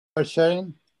are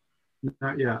sharing?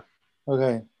 Not yet.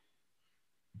 Okay.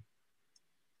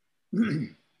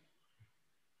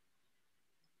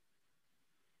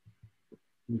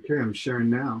 Okay, I'm sharing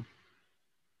now.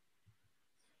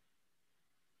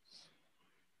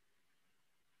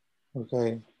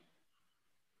 Okay.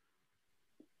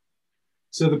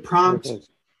 So the prompt, Okay.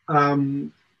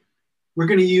 we're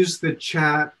going to use the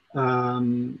chat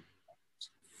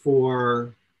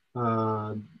for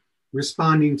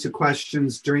responding to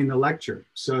questions during the lecture.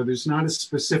 So there's not a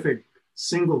specific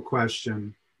single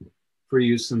question for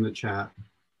use in the chat.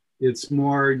 It's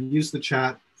more use the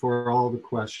chat for all the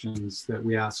questions that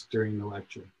we ask during the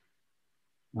lecture.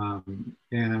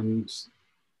 And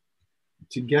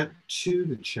to get to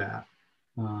the chat,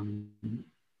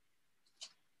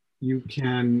 you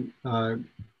can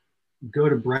go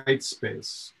to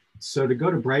Brightspace. So to go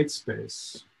to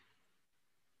Brightspace,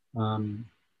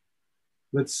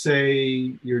 let's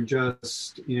say you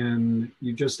just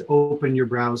open your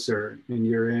browser and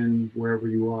you're in wherever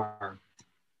you are.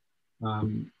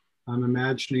 I'm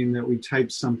imagining that we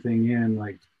type something in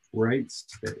like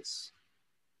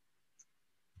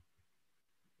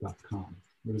brightspace.com.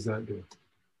 What does that do?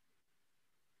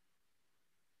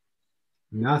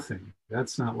 Nothing.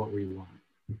 That's not what we want.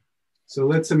 So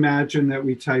let's imagine that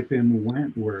we type in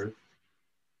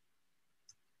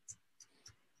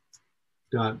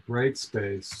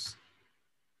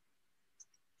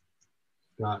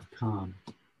Wentworth.brightspace.com.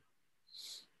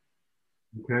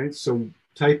 Okay, so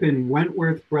type in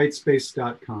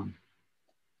wentworthbrightspace.com.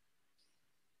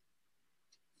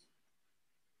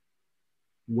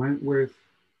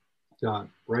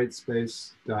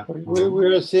 Wentworth.brightspace.com.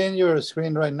 We're seeing your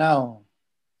screen right now.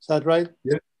 Is that right?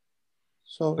 Yeah.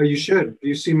 So you should. Do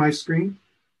you see my screen?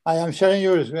 I am sharing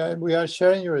yours. We are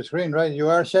sharing your screen, right? You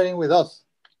are sharing with us.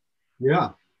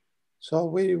 Yeah. So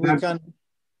we can.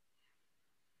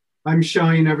 I'm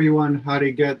showing everyone how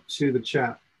to get to the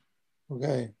chat.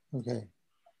 Okay. Okay.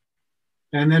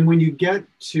 And then when you get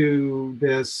to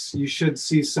this, you should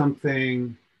see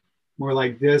something more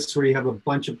like this, where you have a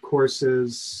bunch of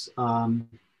courses. The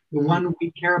one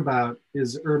we care about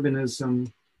is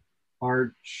Urbanism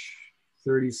Arch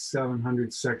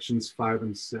 3700 sections 5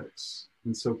 and 6.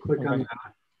 And so click on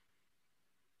that.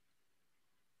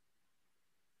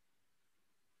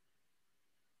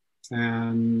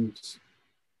 And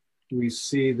we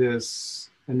see this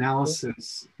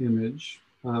analysis image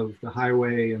of the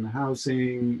highway and the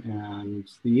housing, and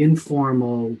the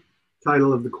informal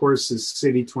title of the course is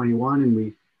City21, and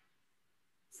we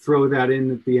throw that in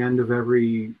at the end of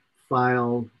every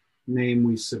file name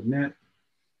we submit.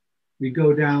 We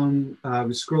go down,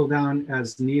 we scroll down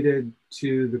as needed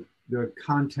to the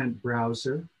content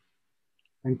browser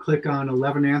and click on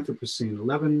 11 Anthropocene.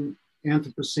 11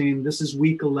 Anthropocene, this is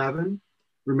week 11.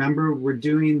 Remember, we're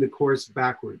doing the course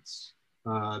backwards.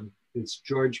 It's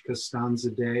George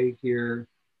Costanza Day here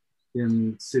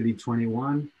in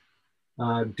City21.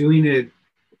 Doing it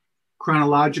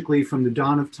chronologically from the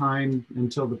dawn of time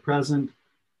until the present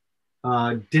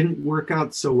didn't work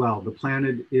out so well. The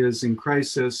planet is in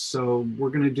crisis, so we're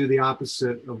going to do the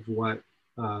opposite of what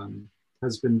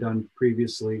has been done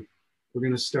previously. We're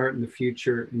going to start in the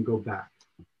future and go back.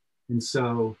 And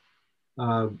so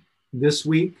this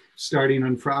week, starting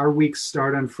on our weeks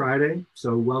start on Friday.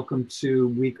 So welcome to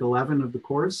week 11 of the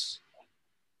course.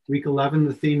 Week 11,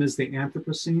 the theme is the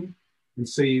Anthropocene. And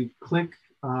so you click,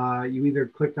 you either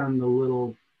click on the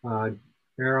little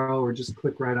arrow or just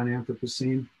click right on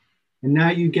Anthropocene. And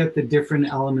now you get the different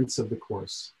elements of the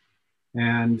course.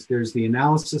 And there's the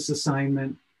analysis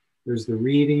assignment, there's the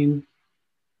reading,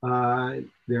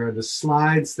 there are the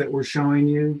slides that we're showing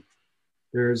you.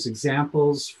 There's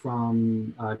examples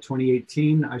from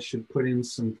 2018. I should put in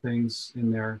some things in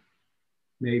there,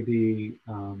 maybe,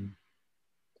 and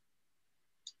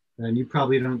you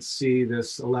probably don't see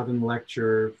this 11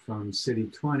 lecture from City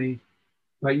 20,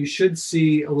 but you should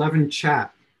see 11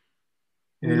 chat.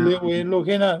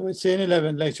 We're seeing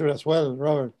 11 lecture as well,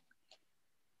 Robert.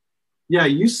 Yeah,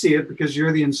 you see it because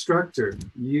you're the instructor.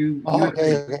 You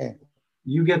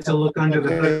get to look under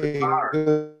the hood of the car.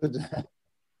 Good.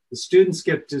 The students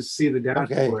get to see the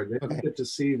dashboard. They don't get to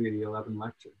see the 11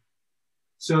 lecture.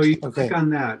 So you click on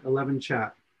that, 11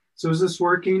 chat. So is this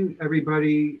working?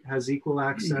 Everybody has equal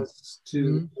access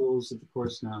to the tools of the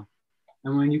course now.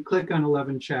 And when you click on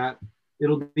 11 chat,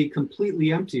 it'll be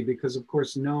completely empty because of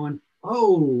course no one,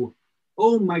 oh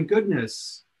my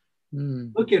goodness.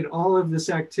 Look at all of this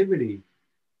activity.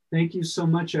 Thank you so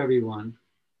much, everyone.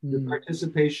 The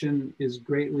participation is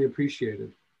greatly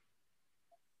appreciated.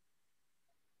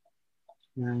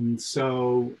 And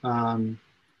so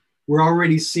we're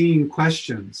already seeing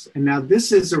questions. And now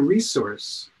this is a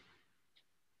resource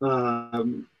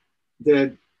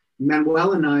that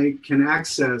Manuel and I can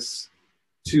access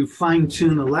to fine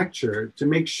tune the lecture to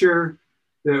make sure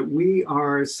that we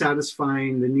are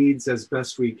satisfying the needs as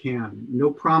best we can.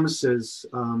 No promises.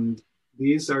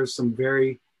 These are some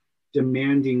very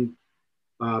demanding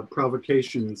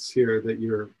provocations here that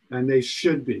and they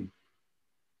should be.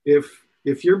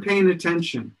 If you're paying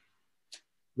attention,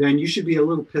 then you should be a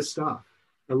little pissed off,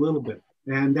 a little bit.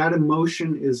 And that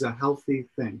emotion is a healthy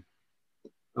thing.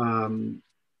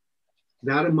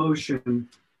 That emotion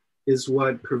is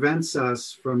what prevents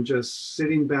us from just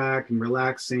sitting back and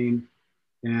relaxing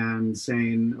and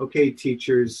saying, okay,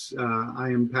 teachers, I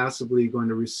am passively going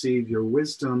to receive your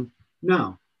wisdom.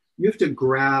 No, you have to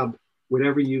grab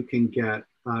whatever you can get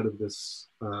out of this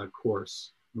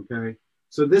course, okay?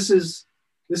 So this is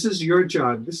your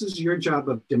job. This is your job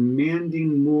of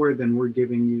demanding more than we're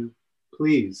giving you.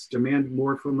 Please demand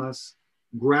more from us.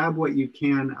 Grab what you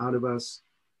can out of us.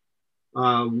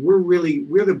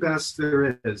 We're the best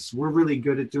there is. We're really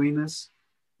good at doing this,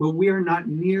 but we are not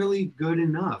nearly good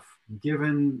enough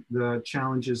given the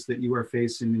challenges that you are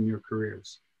facing in your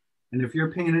careers. And if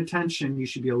you're paying attention, you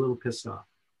should be a little pissed off.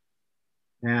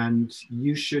 And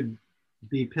you should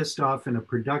be pissed off in a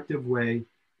productive way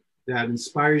that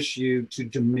inspires you to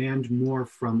demand more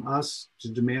from us, to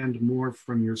demand more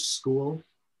from your school,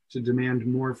 to demand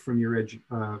more from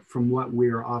from what we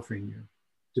are offering you.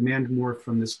 Demand more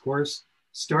from this course,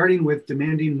 starting with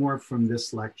demanding more from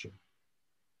this lecture.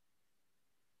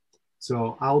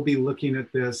 So I'll be looking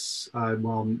at this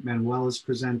while Manuel is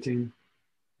presenting.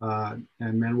 And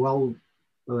Manuel,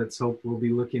 let's hope, will be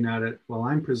looking at it while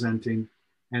I'm presenting.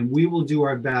 And we will do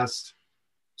our best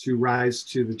to rise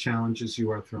to the challenges you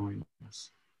are throwing at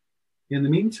us. In the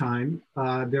meantime,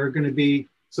 there are going to be,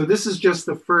 so this is just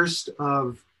the first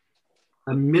of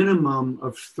a minimum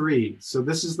of 3. So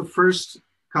this is the first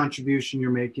contribution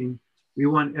you're making. We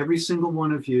want every single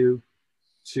one of you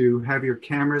to have your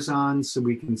cameras on so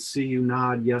we can see you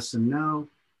nod yes and no.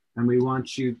 And we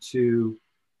want you to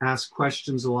ask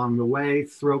questions along the way,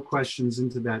 throw questions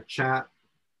into that chat,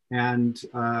 and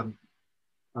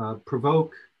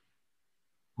provoke,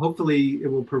 hopefully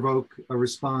it will provoke a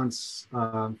response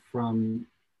from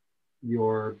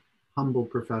your humble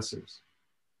professors,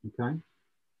 okay?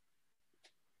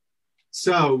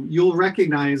 So you'll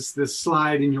recognize this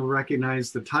slide and you'll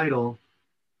recognize the title.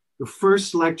 The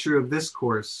first lecture of this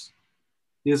course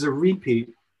is a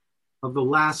repeat of the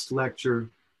last lecture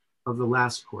of the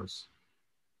last course,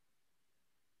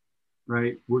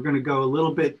 right? We're going to go a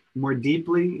little bit more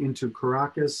deeply into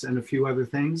Caracas and a few other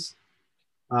things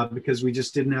because we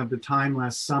just didn't have the time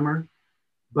last summer.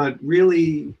 But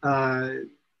really,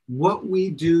 what we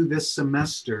do this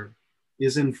semester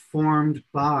is informed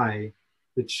by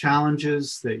the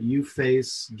challenges that you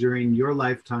face during your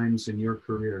lifetimes and your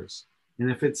careers. And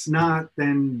if it's not,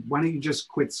 then why don't you just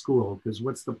quit school? Because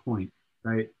what's the point,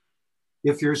 right?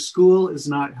 If your school is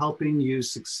not helping you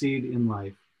succeed in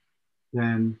life,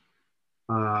 then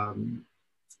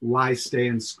why stay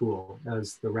in school?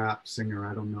 As the rap singer,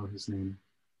 I don't know his name.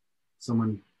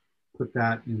 Someone put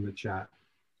that in the chat.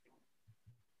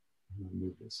 I'm gonna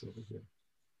move this over here.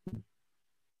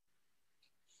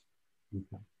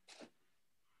 Okay.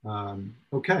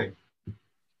 Okay.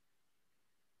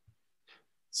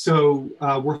 So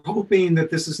we're hoping that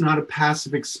this is not a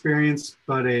passive experience,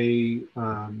 but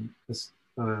an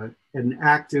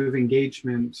active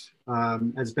engagement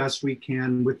as best we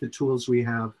can with the tools we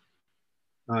have,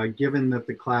 given that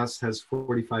the class has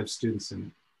 45 students in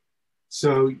it.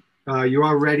 So you're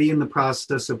already in the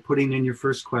process of putting in your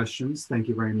first questions. Thank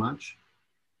you very much.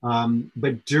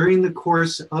 But during the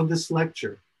course of this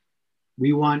lecture,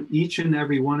 we want each and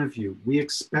every one of you, we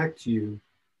expect you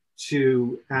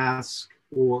to ask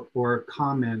or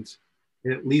comment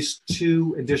at least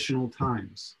 2 additional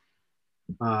times,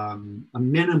 a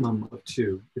minimum of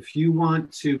 2. If you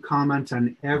want to comment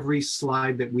on every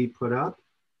slide that we put up,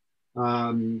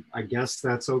 I guess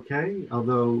that's okay,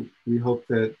 although we hope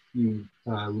that you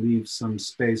leave some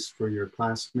space for your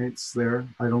classmates there.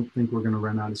 I don't think we're going to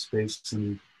run out of space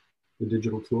in the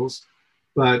digital tools.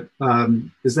 But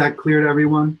is that clear to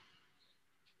everyone?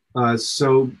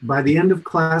 So by the end of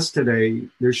class today,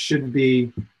 there should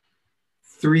be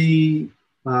 3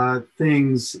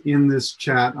 things in this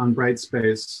chat on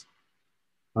Brightspace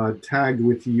tagged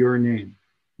with your name.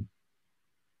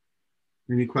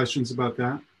 Any questions about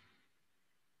that?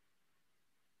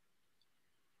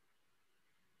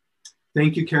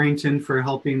 Thank you, Carrington, for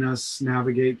helping us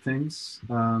navigate things.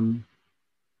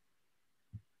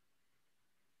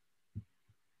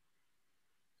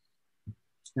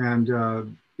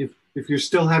 And if you're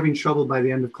still having trouble by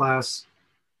the end of class,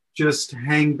 just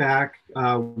hang back.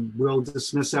 We'll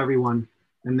dismiss everyone,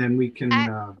 and then we can.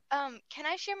 Can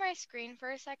I share my screen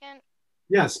for a second?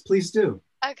 Yes, please do.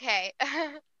 Okay.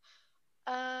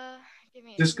 uh, Give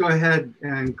me. Just go ahead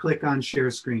and click on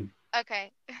share screen.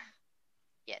 Okay.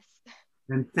 Yes.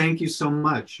 And thank you so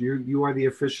much. You are the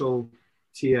official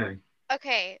TA.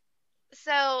 Okay.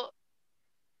 So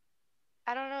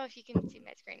I don't know if you can see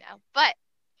my screen now, but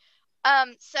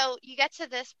so you get to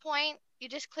this point, you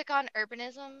just click on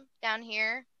urbanism down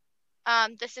here.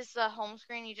 This is the home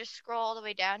screen. You just scroll all the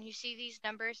way down. You see these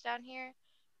numbers down here.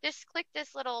 Just click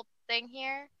this little thing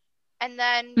here, and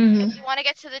then if you want to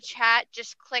get to the chat,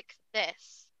 just click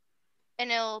this,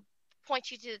 and it'll point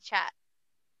you to the chat.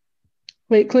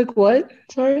 Wait, click what?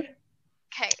 Sorry.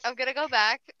 Okay, I'm gonna go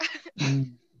back.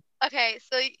 Okay,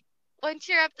 so once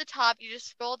you're up the top, you just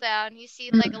scroll down. You see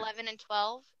like 11 and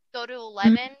 12. Go to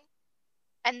 11,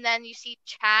 and then you see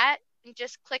chat, and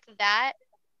just click that,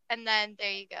 and then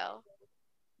there you go.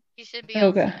 You should be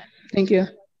all set. Thank you.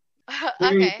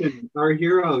 Okay. Our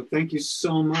hero, thank you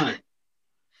so much.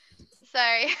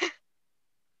 Sorry.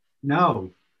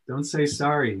 No, don't say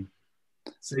sorry.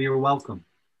 Say you're welcome.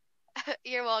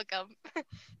 You're welcome.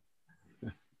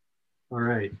 All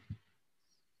right.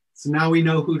 So now we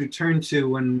know who to turn to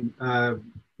when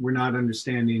we're not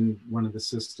understanding one of the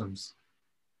systems.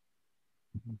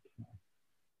 Okay.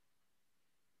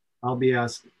 I'll be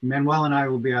asking, Manuel and I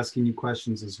will be asking you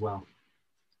questions as well.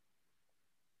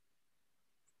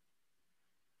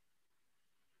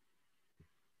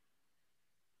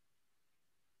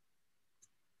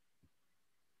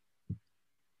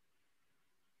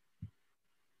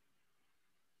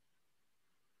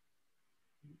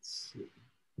 Let's see.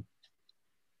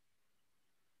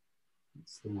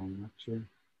 That's the wrong lecture.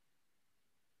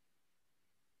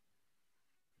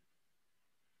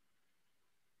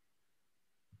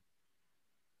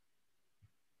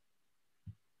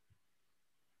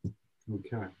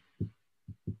 Okay.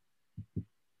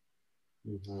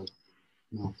 We have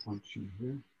malfunction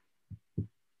here.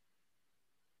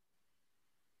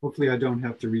 Hopefully I don't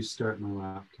have to restart my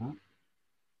laptop.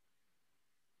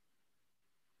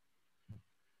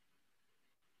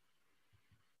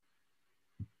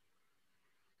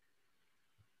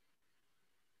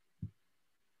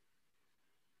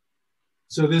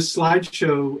 So this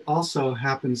slideshow also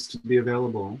happens to be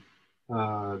available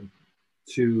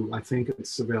I think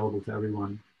it's available to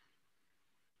everyone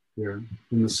here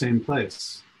in the same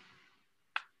place.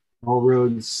 All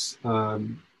roads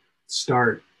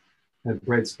start at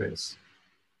Brightspace.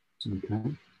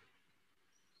 Okay.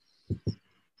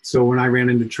 So when I ran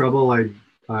into trouble, I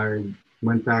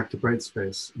went back to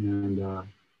Brightspace and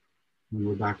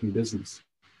we're back in business.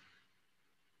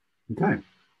 Okay.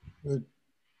 Good.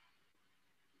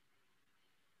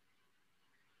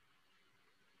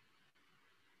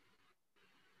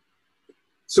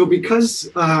 So because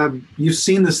you've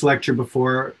seen this lecture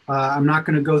before, I'm not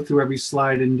going to go through every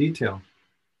slide in detail.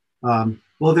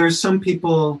 Well, there's some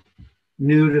people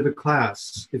new to the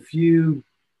class. If you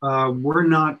were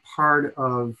not part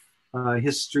of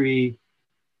History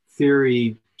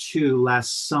Theory 2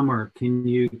 last summer, can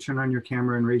you turn on your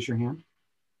camera and raise your hand?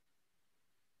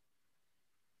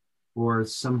 Or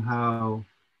somehow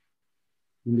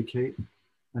indicate?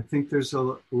 I think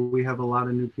we have a lot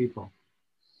of new people.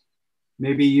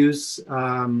 Maybe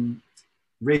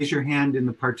raise your hand in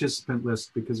the participant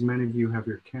list because many of you have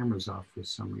your cameras off for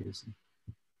some reason.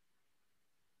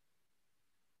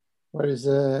 Where is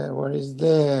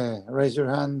the raise your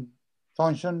hand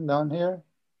function down here?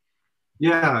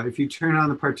 Yeah, if you turn on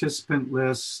the participant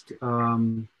list,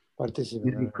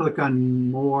 Participant. you click on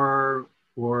more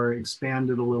or expand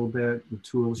it a little bit, the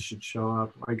tools should show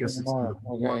up. I guess it's more.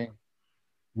 Okay.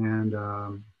 And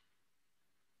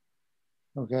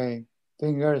okay.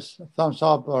 Fingers, thumbs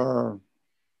up or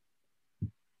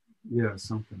yeah,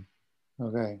 something.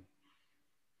 okay.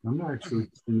 I'm not actually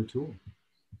in the tool.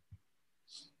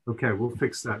 Okay, we'll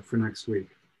fix that for next week.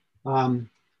 So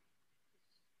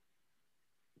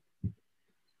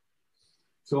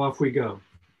off we go.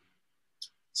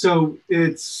 So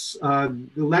it's the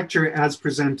lecture as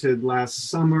presented last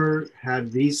summer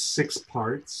had these 6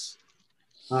 parts.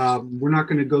 We're not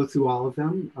going to go through all of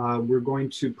them. We're going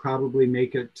to probably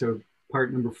make it to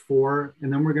part number 4,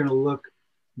 and then we're going to look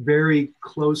very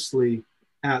closely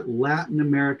at Latin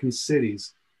American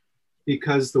cities,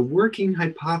 because the working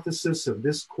hypothesis of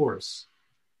this course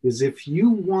is if you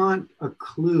want a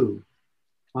clue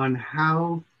on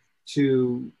how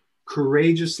to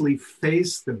courageously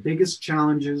face the biggest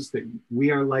challenges that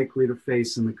we are likely to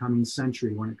face in the coming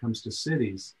century when it comes to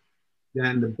cities,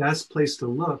 then the best place to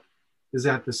look is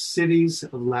at the cities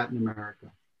of Latin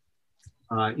America.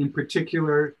 In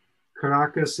particular,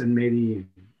 Caracas and Medellin.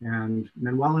 And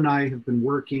Manuel and I have been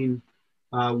working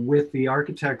with the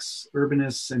architects,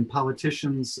 urbanists, and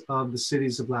politicians of the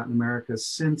cities of Latin America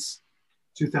since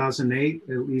 2008,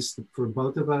 at least for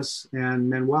both of us. And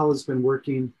Manuel has been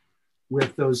working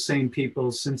with those same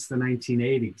people since the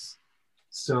 1980s.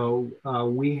 So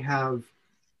we have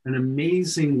an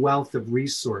amazing wealth of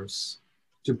resource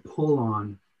to pull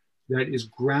on that is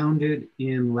grounded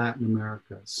in Latin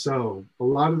America. So a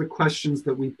lot of the questions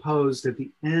that we posed at the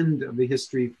end of the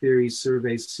history theory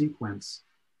survey sequence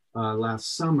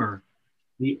last summer,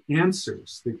 the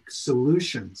answers, the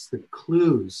solutions, the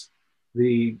clues,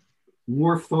 the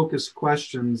more focused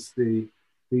questions, the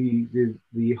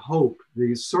hope,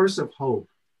 the source of hope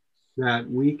that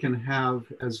we can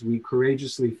have as we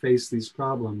courageously face these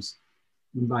problems,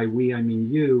 and by we, I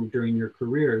mean you, during your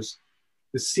careers,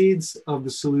 the seeds of the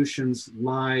solutions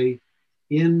lie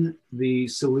in the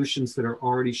solutions that are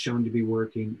already shown to be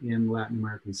working in Latin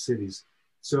American cities.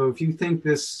 So if you think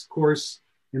this course,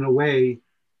 in a way,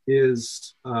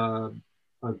 is a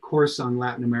course on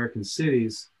Latin American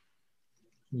cities,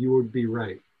 you would be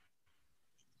right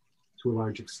to a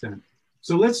large extent.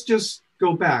 So let's just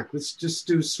go back. Let's just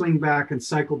swing back and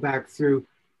cycle back through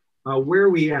where are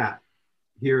we at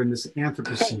here in this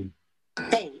Anthropocene.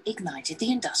 They ignited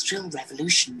the Industrial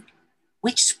Revolution,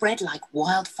 which spread like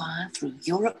wildfire through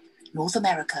Europe, North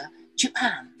America,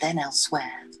 Japan, then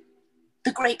elsewhere.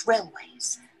 The great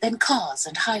railways, then cars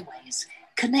and highways,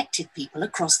 connected people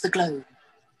across the globe.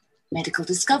 Medical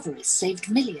discoveries saved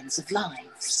millions of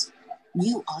lives.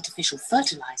 New artificial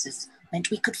fertilizers meant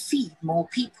we could feed more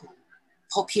people.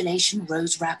 Population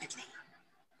rose rapidly.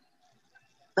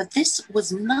 But this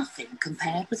was nothing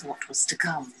compared with what was to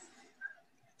come.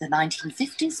 The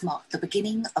 1950s marked the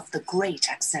beginning of the Great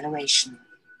Acceleration.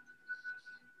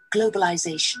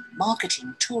 Globalization,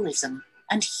 marketing, tourism,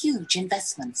 and huge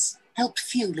investments helped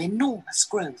fuel enormous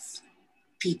growth.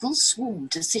 People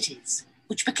swarmed to cities,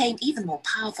 which became even more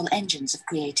powerful engines of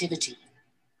creativity.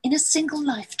 In a single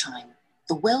lifetime,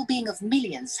 the well-being of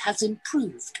millions has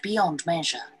improved beyond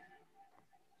measure.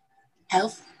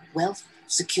 Health, wealth,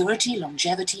 security,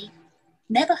 longevity,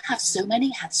 never have so many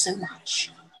had so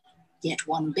much. Yet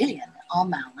 1 billion are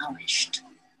malnourished.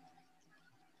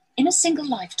 In a single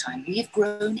lifetime, we have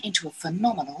grown into a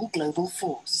phenomenal global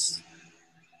force.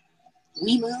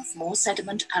 We move more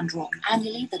sediment and rock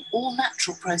annually than all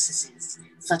natural processes,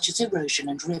 such as erosion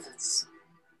and rivers.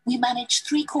 We manage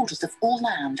 3/4 of all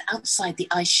land outside the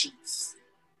ice sheets.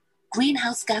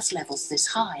 Greenhouse gas levels this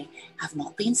high have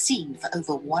not been seen for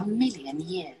over 1 million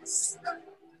years.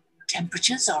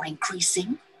 Temperatures are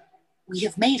increasing. We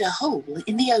have made a hole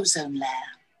in the ozone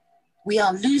layer. We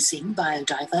are losing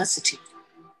biodiversity.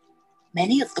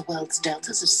 Many of the world's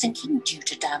deltas are sinking due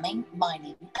to damming,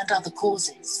 mining, and other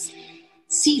causes.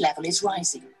 Sea level is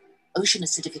rising. Ocean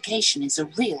acidification is a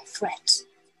real threat.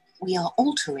 We are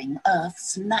altering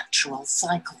Earth's natural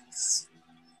cycles.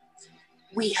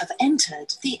 We have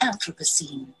entered the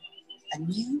Anthropocene, a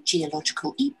new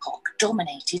geological epoch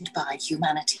dominated by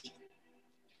humanity.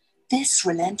 This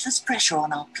relentless pressure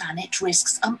on our planet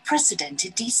risks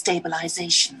unprecedented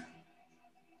destabilization.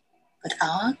 But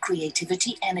our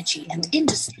creativity, energy, and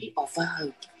industry offer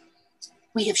hope.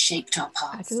 We have shaped our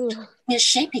past. We are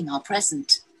shaping our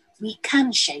present. We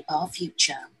can shape our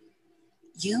future.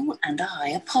 You and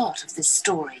I are part of this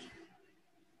story.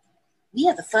 We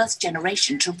are the first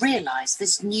generation to realize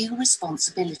this new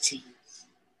responsibility.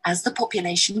 As the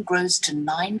population grows to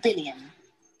 9 billion,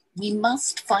 we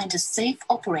must find a safe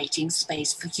operating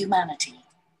space for humanity,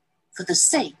 for the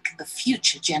sake of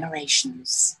future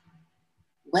generations.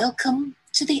 Welcome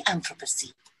to the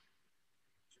Anthropocene.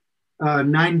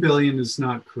 9 billion is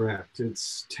not correct.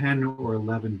 It's 10 or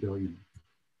 11 billion.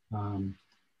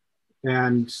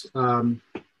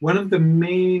 One of the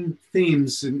main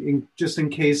themes, just in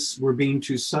case we're being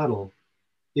too subtle,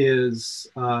 is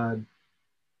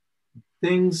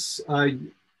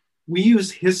we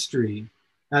use history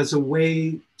as a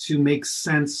way to make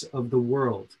sense of the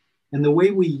world. And the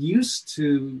way we used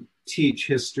to teach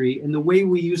history and the way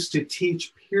we used to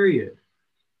teach, period,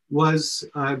 was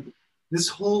this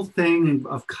whole thing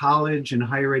of college and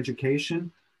higher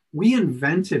education. We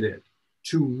invented it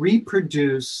to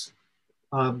reproduce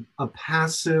a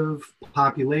passive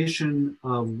population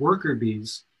of worker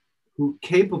bees who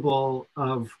capable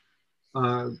of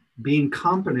being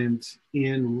competent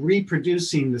in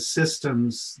reproducing the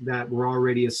systems that were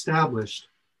already established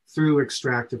through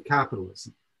extractive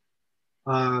capitalism.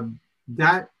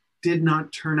 That did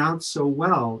not turn out so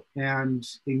well. And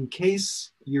in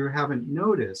case you haven't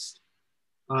noticed,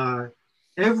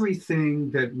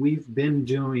 everything that we've been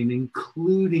doing,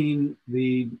 including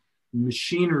the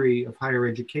machinery of higher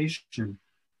education,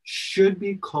 should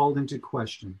be called into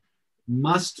question,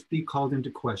 must be called into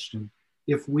question,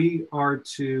 if we are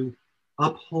to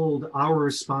uphold our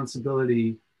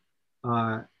responsibility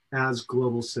as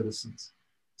global citizens.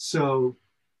 So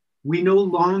we no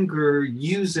longer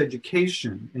use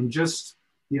education, and just,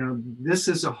 this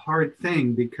is a hard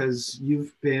thing because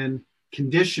you've been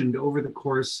conditioned over the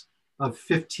course of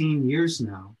 15 years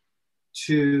now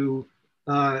to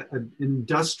an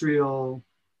industrial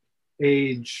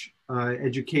age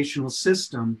educational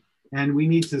system, and we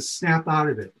need to snap out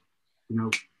of it.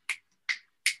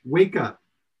 Wake up.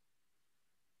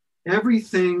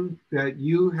 Everything that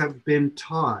you have been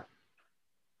taught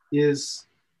is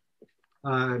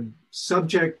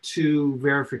subject to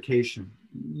verification.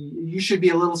 You should be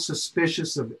a little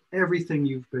suspicious of everything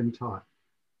you've been taught.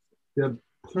 The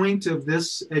point of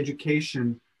this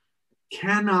education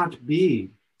cannot be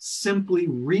simply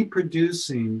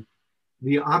reproducing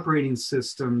the operating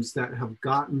systems that have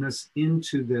gotten us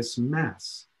into this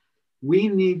mess. We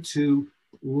need to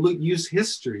use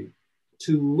history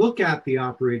to look at the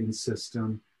operating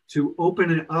system, to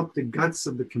open up the guts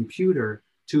of the computer,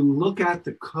 to look at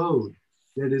the code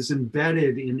that is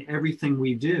embedded in everything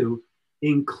we do,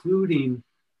 including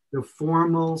the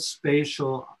formal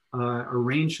spatial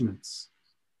arrangements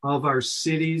of our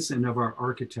cities and of our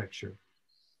architecture.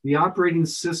 The operating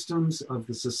systems of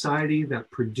the society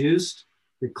that produced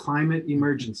the climate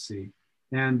emergency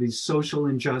and the social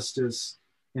injustice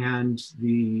and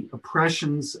the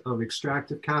oppressions of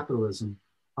extractive capitalism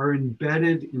are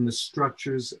embedded in the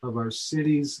structures of our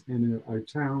cities and our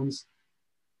towns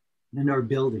and our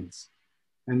buildings.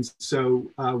 And so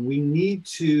we need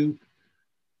to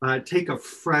take a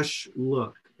fresh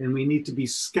look, and we need to be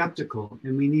skeptical,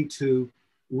 and we need to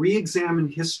re-examine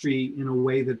history in a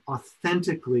way that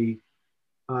authentically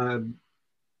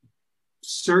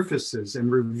surfaces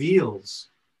and reveals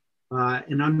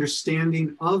an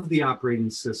understanding of the operating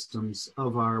systems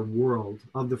of our world,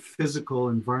 of the physical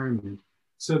environment,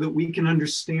 so that we can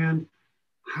understand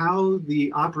how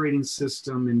the operating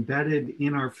system embedded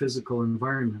in our physical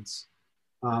environments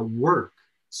work,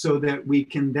 so that we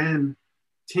can then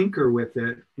tinker with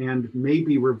it and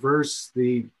maybe reverse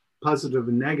the positive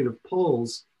and negative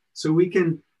poles, so we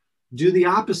can do the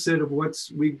opposite of what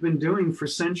we've been doing for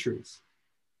centuries.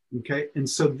 Okay, and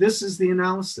so this is the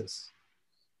analysis.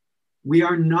 We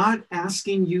are not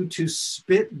asking you to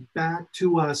spit back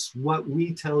to us what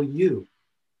we tell you.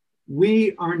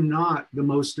 We are not the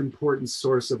most important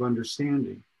source of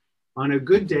understanding. On a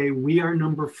good day, we are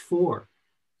number 4.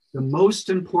 The most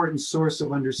important source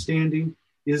of understanding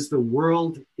is the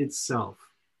world itself.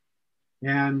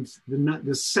 And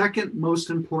the second most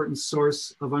important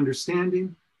source of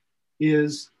understanding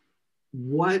is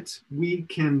what we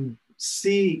can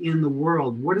see in the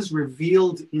world, what is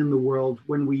revealed in the world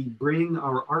when we bring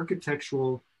our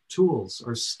architectural tools,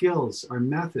 our skills, our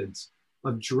methods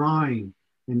of drawing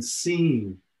and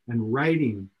seeing and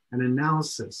writing and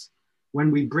analysis.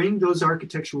 When we bring those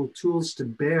architectural tools to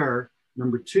bear,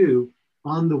 number 2,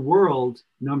 on the world,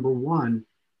 number 1,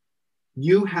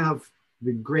 you have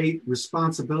the great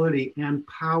responsibility and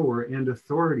power and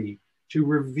authority to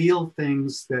reveal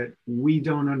things that we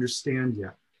don't understand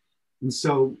yet. And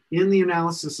so in the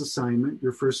analysis assignment,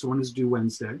 your first one is due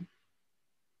Wednesday.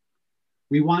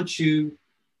 We want you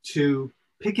to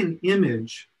pick an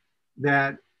image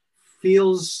that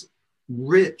feels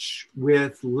rich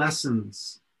with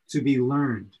lessons to be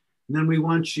learned. And then we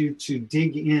want you to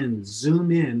dig in,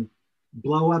 zoom in,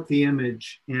 blow up the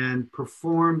image, and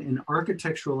perform an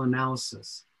architectural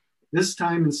analysis. This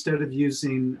time, instead of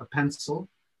using a pencil,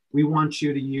 we want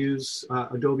you to use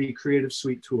Adobe Creative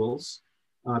Suite tools.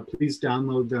 Please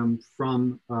download them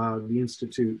from the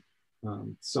Institute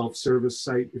self-service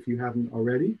site if you haven't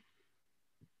already.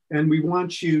 And we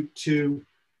want you to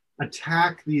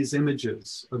attack these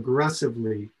images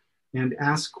aggressively and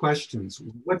ask questions.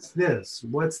 What's this?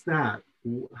 What's that?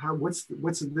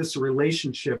 What's this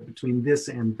relationship between this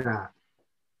and that?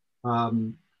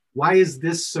 Why is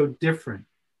this so different?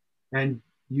 And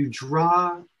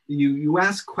you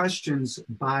ask questions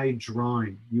by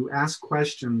drawing. You ask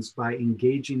questions by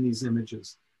engaging these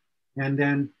images. And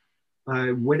then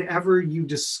whatever you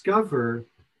discover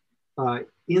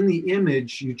in the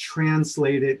image, you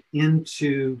translate it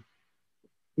into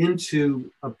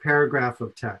a paragraph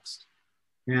of text.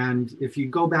 And if you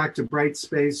go back to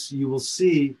Brightspace, you will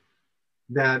see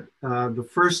that the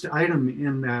first item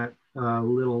in that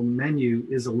little menu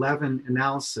is 11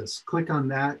 analysis. Click on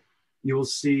that. You will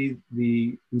see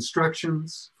the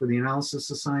instructions for the analysis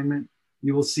assignment.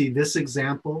 You will see this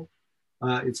example.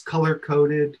 It's color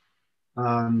coded.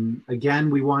 Again,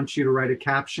 we want you to write a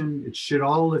caption. It should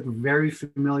all look very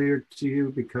familiar to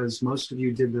you because most of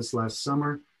you did this last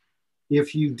summer.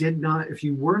 If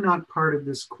you were not part of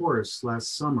this course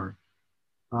last summer,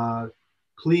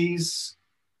 please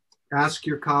ask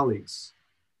your colleagues.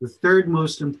 The third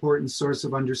most important source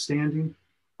of understanding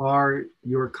are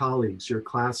your colleagues, your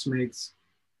classmates.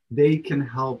 They can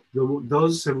help.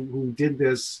 Those who did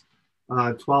this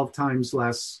 12 times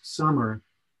last summer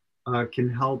can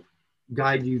help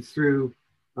guide you through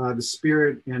the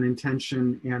spirit and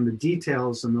intention and the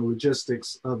details and the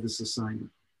logistics of this assignment.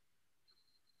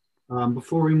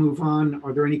 Before we move on,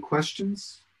 are there any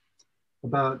questions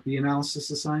about the analysis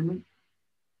assignment?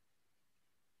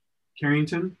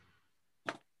 Carrington?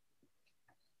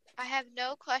 I have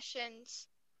no questions.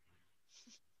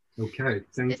 Okay,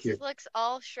 thank you. This looks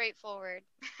all straightforward.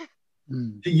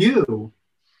 To you?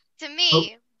 To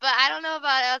me, but I don't know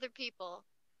about other people.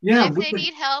 Yeah. But if they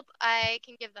need help, I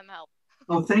can give them help.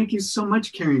 Oh, thank you so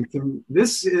much, Carrington.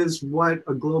 This is what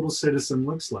a global citizen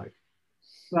looks like.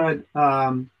 But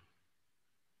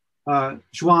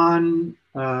Juan,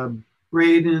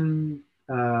 Braden,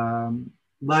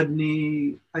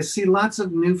 Ludney, I see lots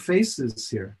of new faces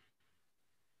here.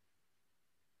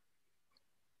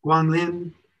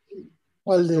 Guanlin,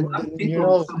 Well, a lot of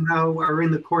people somehow are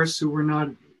in the course who were not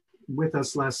with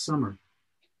us last summer.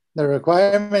 the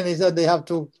requirement is that they have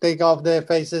to take off their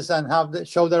faces and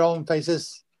show their own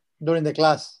faces during the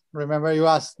class. Remember you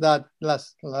asked that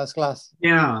last class.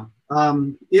 Yeah.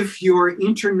 If your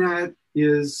internet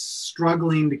is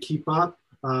struggling to keep up,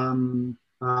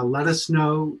 let us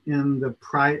know in a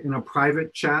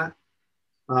private chat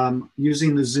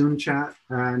using the Zoom chat,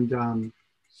 and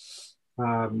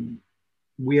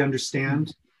we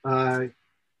understand.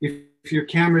 If your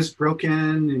camera's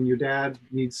broken and your dad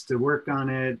needs to work on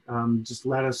it, just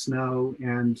let us know.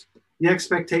 And the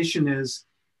expectation is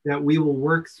that we will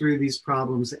work through these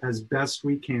problems as best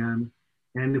we can.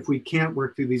 And if we can't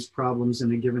work through these problems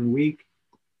in a given week,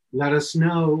 let us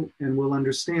know and we'll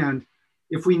understand.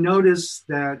 If we notice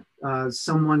that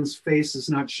someone's face is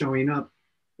not showing up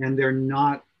and they're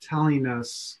not telling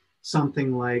us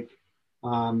something like,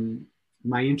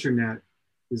 my internet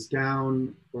is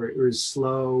down or is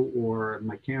slow or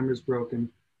my camera's broken,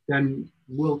 then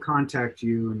we'll contact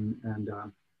you and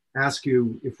ask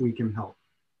you if we can help,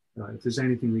 if there's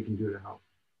anything we can do to help.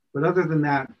 But other than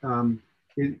that,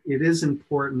 it is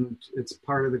important, it's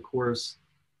part of the course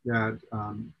that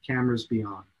cameras be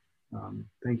on.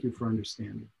 Thank you for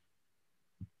understanding.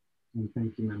 And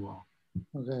thank you, Manuel.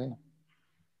 Okay.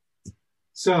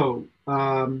 So,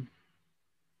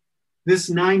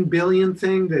 this 9 billion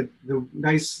thing that the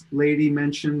nice lady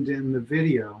mentioned in the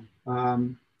video,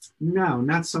 no,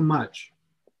 not so much.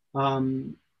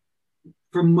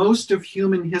 For most of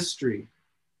human history,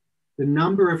 the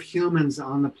number of humans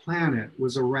on the planet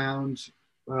was around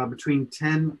between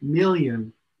 10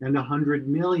 million and 100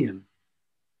 million,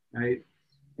 right?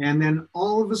 And then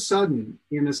all of a sudden,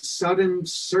 in a sudden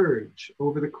surge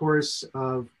over the course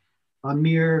of a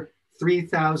mere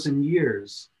 3,000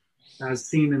 years, as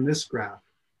seen in this graph,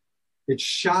 it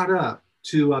shot up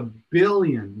to 1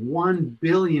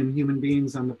 billion human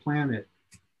beings on the planet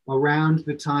around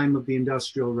the time of the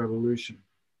Industrial Revolution.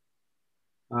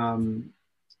 And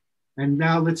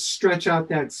now let's stretch out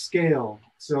that scale.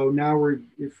 So now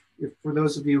if for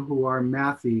those of you who are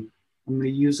mathy, I'm going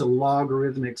to use a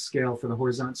logarithmic scale for the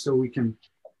horizontal so we can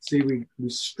see we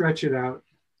stretch it out.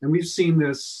 And we've seen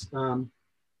this, and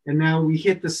now we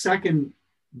hit the second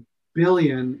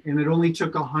billion, and it only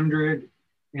took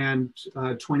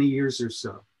 120 years or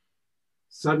so.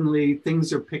 Suddenly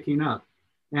things are picking up.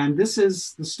 And this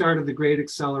is the start of the Great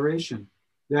Acceleration.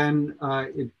 Then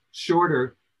it's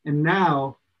shorter, and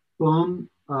now, boom,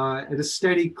 at a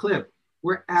steady clip,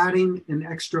 we're adding an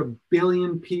extra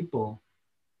billion people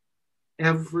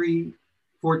every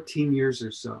 14 years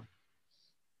or so.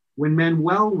 When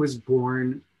Manuel was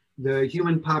born, the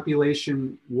human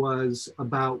population was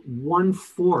about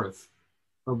 1/4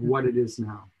 of what it is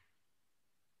now.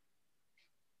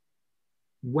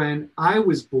 When I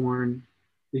was born,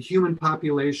 the human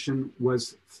population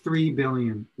was 3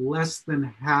 billion, less than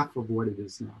half of what it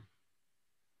is now.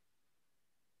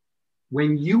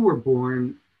 When you were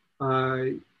born,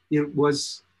 the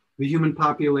human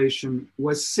population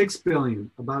was 6 billion,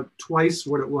 about twice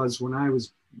what it was when I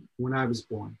was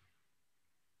born.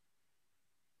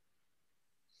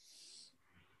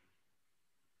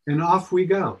 And off we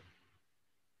go.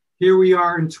 Here we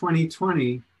are in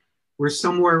 2020, we're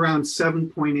somewhere around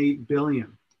 7.8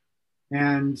 billion.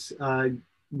 And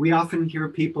we often hear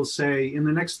people say, in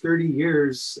the next 30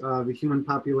 years, the human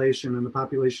population and the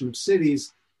population of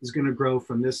cities is going to grow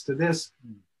from this to this.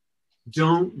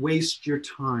 Don't waste your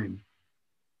time.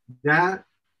 That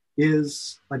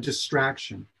is a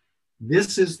distraction.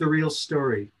 This is the real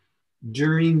story.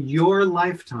 During your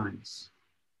lifetimes,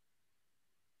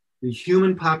 the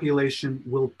human population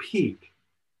will peak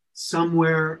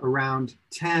somewhere around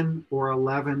 10 or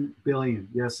 11 billion.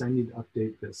 Yes, I need to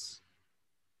update this.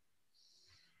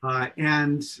 Why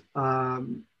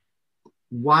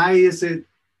is it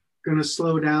going to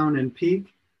slow down and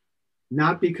peak?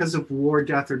 Not because of war,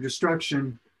 death, or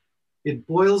destruction. It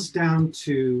boils down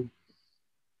to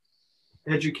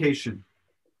education,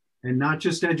 and not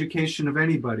just education of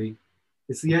anybody.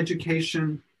 It's the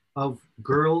education of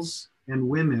girls and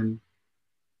women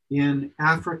in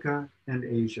Africa and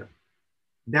Asia.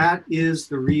 That is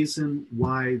the reason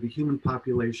why the human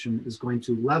population is going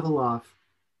to level off,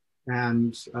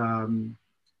 and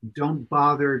don't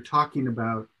bother talking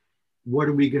about what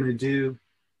are we going to do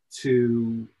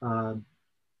to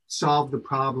solve the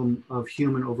problem of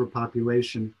human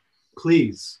overpopulation.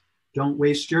 Please don't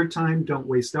waste your time, don't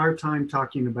waste our time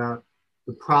talking about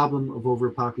the problem of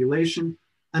overpopulation,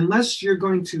 unless you're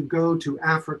going to go to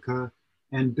Africa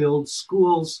and build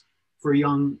schools for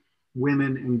young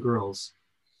women and girls,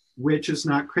 which is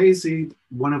not crazy.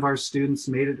 One of our students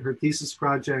made it her thesis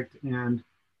project, and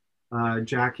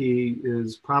Jackie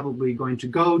is probably going to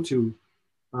go to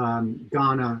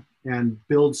Ghana and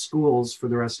build schools for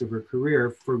the rest of her career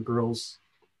for girls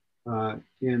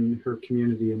in her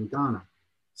community in Ghana.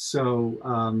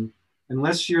 So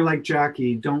unless you're like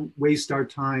Jackie, don't waste our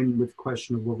time with the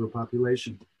question of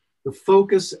overpopulation. The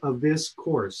focus of this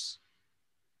course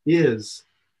is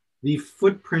the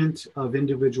footprint of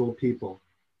individual people.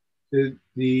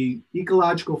 The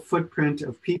ecological footprint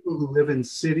of people who live in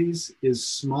cities is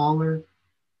smaller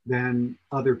than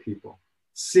other people.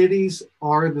 Cities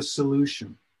are the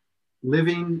solution.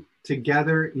 Living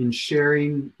together in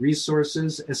sharing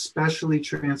resources, especially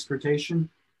transportation,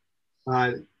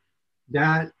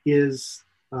 that is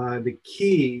the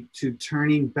key to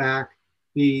turning back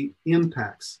the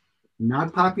impacts,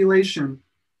 not population.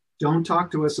 Don't talk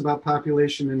to us about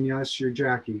population unless you're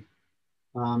Jackie.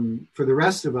 For the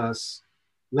rest of us,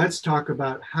 let's talk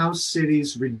about how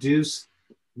cities reduce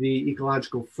the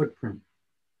ecological footprint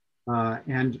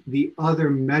and the other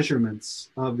measurements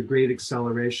of the great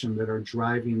acceleration that are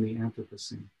driving the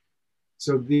Anthropocene.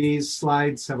 So these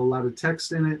slides have a lot of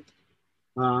text in it,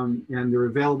 and they're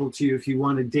available to you if you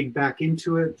want to dig back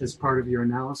into it as part of your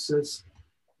analysis.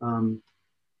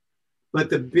 But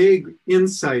the big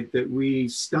insight that we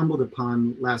stumbled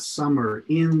upon last summer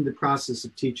in the process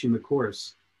of teaching the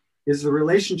course is the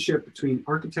relationship between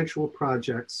architectural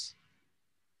projects,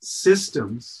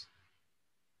 systems.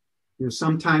 You know,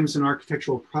 sometimes an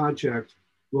architectural project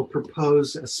will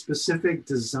propose a specific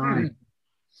design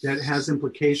that has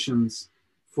implications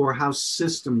for how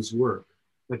systems work,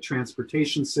 like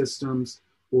transportation systems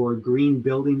or green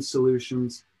building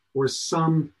solutions or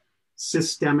some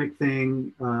systemic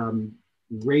thing,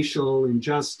 racial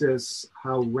injustice,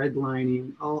 how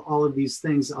redlining, all of these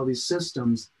things, all these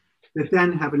systems that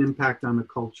then have an impact on the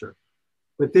culture.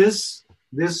 But this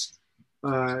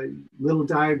little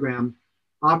diagram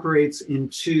operates in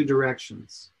two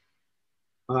directions.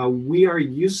 We are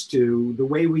used to, the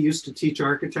way we used to teach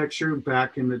architecture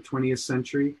back in the 20th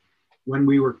century, when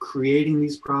we were creating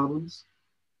these problems,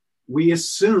 we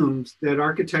assumed that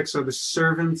architects are the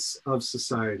servants of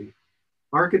society.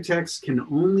 Architects can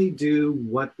only do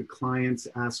what the clients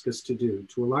ask us to do.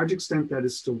 To a large extent, that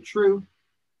is still true,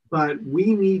 but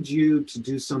we need you to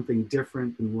do something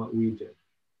different than what we did.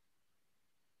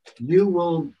 You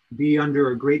will be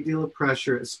under a great deal of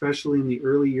pressure, especially in the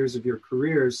early years of your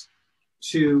careers,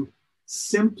 to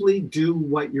simply do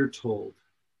what you're told.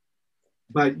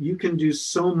 But you can do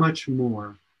so much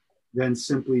more than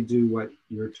simply do what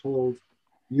you're told.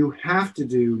 You have to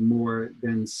do more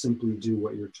than simply do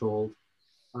what you're told.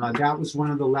 That was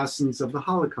one of the lessons of the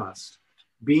Holocaust.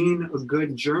 Being a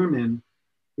good German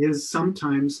is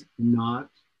sometimes not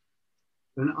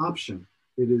an option.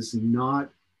 It is not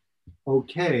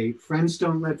okay. Friends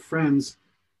don't let friends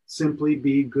simply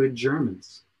be good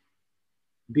Germans.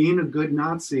 Being a good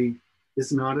Nazi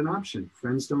is not an option.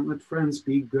 Friends don't let friends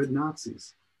be good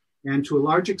Nazis. And to a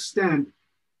large extent,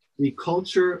 the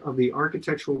culture of the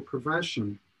architectural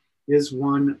profession is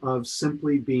one of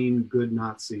simply being good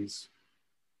Nazis.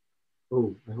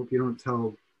 Oh, I hope you don't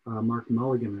tell Mark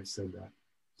Mulligan I said that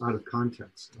out of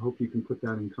context. I hope you can put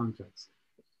that in context.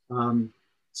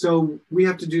 So we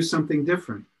have to do something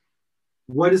different.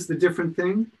 What is the different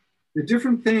thing? The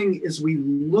different thing is we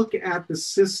look at the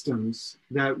systems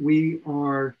that we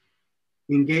are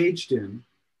engaged in,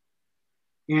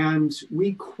 and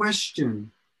we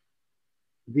question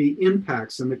the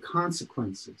impacts and the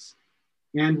consequences.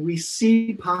 And we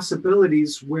see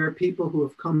possibilities where people who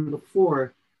have come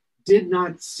before did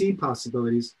not see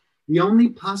possibilities. The only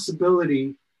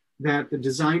possibility that the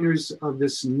designers of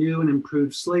this new and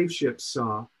improved slave ship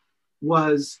saw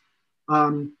was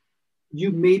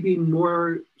maybe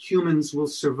more humans will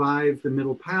survive the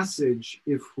Middle Passage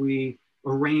if we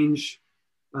arrange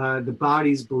the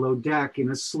bodies below deck in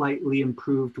a slightly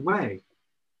improved way.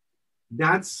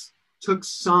 That's took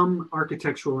some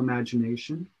architectural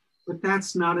imagination, but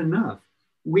that's not enough.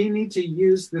 We need to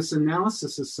use this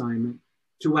analysis assignment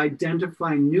to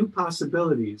identify new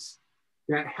possibilities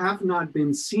that have not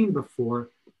been seen before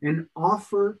and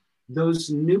offer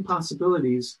those new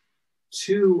possibilities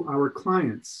to our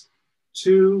clients,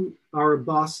 to our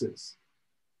bosses.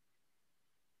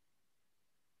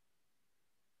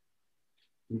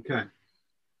 Okay.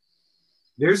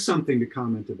 There's something to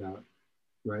comment about,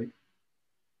 right?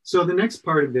 So the next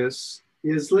part of this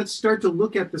is let's start to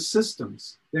look at the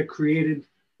systems that created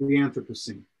the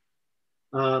Anthropocene.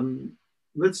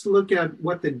 Let's look at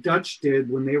what the Dutch did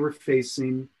when they were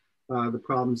facing the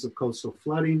problems of coastal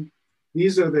flooding.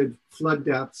 These are the flood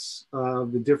depths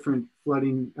of the different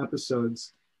flooding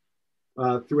episodes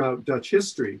throughout Dutch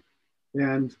history.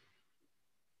 And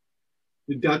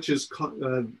the Dutch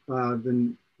the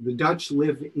Dutch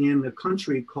live in a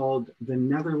country called the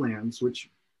Netherlands, which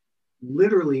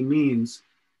literally means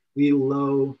the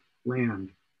low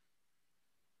land.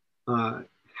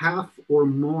 Half or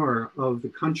more of the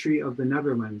country of the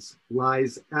Netherlands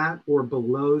lies at or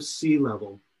below sea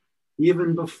level,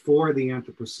 even before the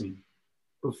Anthropocene.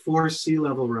 Before sea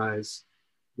level rise,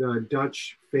 the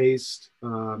Dutch faced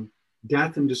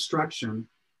death and destruction.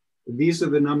 These are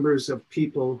the numbers of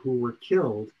people who were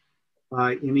killed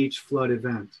in each flood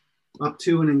event, up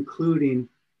to and including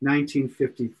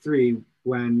 1953,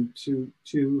 when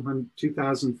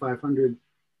 2,500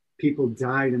 people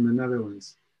died in the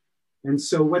Netherlands. And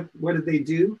so what did they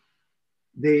do?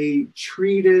 They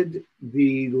treated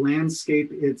the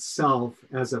landscape itself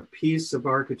as a piece of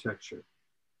architecture.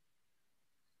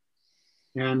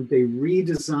 And they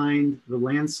redesigned the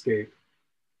landscape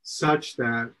such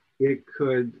that it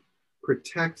could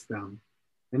protect them.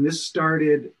 And this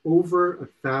started over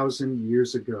 1,000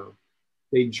 years ago.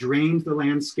 They drained the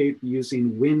landscape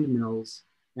using windmills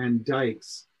and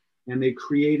dikes, and they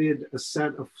created a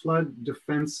set of flood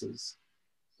defenses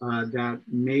that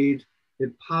made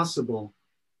it possible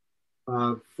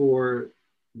for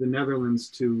the Netherlands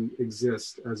to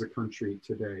exist as a country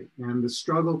today. And the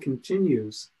struggle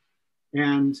continues.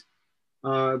 And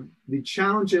the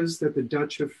challenges that the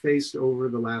Dutch have faced over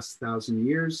the last 1,000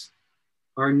 years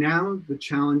are now the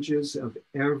challenges of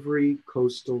every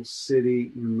coastal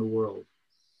city in the world.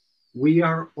 We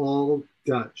are all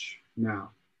Dutch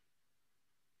now.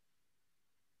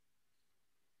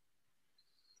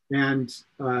 And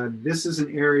this is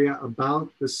an area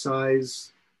about the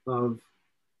size of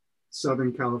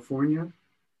Southern California.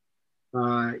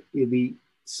 The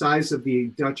size of the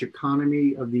Dutch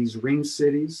economy of these ring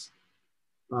cities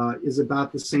is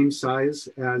about the same size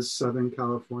as Southern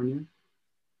California.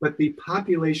 But the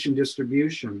population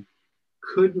distribution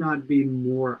could not be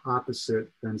more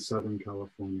opposite than Southern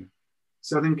California.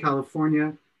 Southern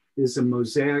California is a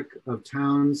mosaic of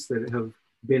towns that have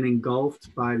been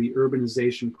engulfed by the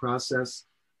urbanization process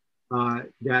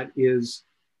that is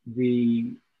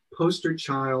the poster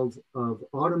child of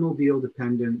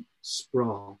automobile-dependent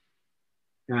sprawl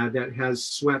that has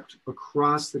swept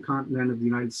across the continent of the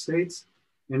United States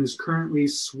and is currently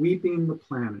sweeping the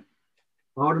planet.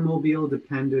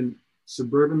 Automobile-dependent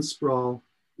suburban sprawl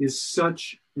is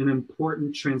such an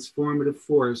important transformative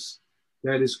force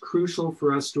that is crucial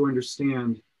for us to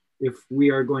understand if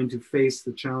we are going to face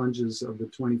the challenges of the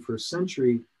 21st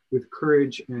century with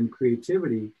courage and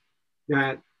creativity,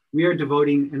 that we are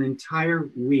devoting an entire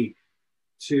week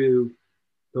to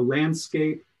the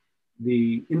landscape,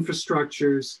 the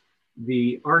infrastructures,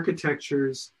 the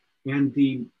architectures, and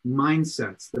the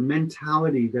mindsets, the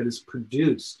mentality that is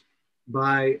produced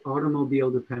by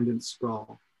automobile-dependent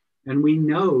sprawl. And we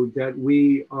know that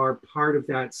we are part of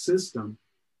that system,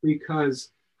 because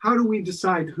how do we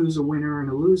decide who's a winner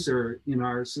and a loser in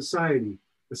our society,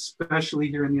 especially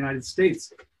here in the United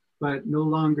States, but no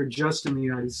longer just in the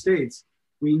United States?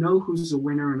 We know who's a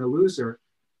winner and a loser.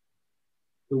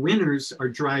 The winners are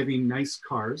driving nice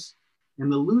cars,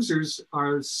 and the losers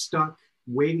are stuck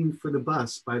waiting for the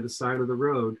bus by the side of the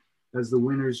road as the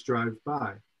winners drive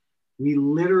by. We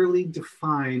literally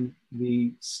define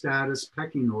the status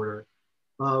pecking order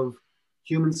of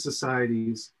human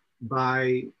societies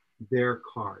by their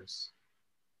cars.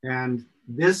 And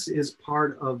this is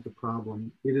part of the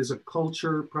problem. It is a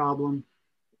culture problem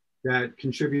that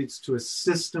contributes to a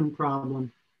system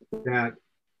problem that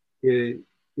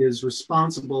is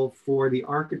responsible for the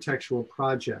architectural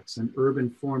projects and urban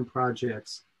form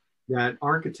projects that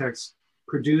architects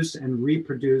produce and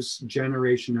reproduce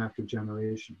generation after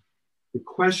generation. The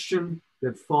question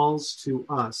that falls to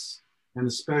us, and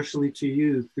especially to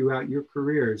you throughout your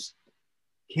careers,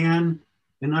 can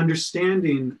an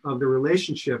understanding of the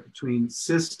relationship between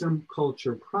system,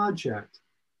 culture, project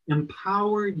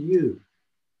empower you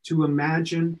to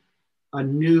imagine a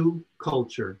new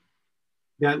culture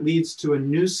that leads to a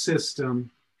new system,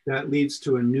 that leads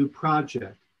to a new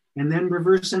project, and then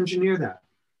reverse engineer that.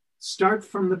 Start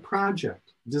from the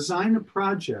project, design a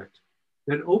project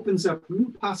that opens up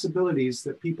new possibilities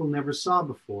that people never saw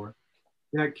before,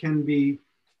 that can be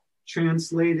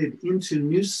translated into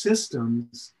new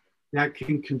systems that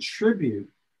can contribute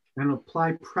and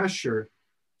apply pressure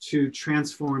to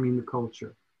transforming the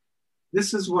culture.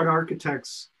 This is what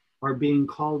architects are being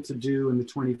called to do in the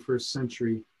 21st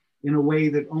century in a way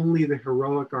that only the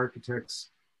heroic architects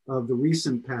of the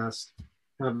recent past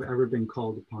have ever been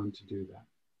called upon to do that.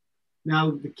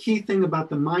 Now, the key thing about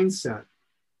the mindset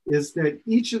is that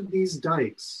each of these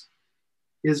dikes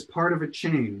is part of a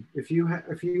chain. If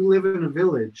you live in a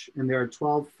village and there are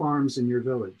 12 farms in your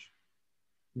village,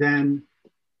 then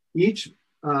each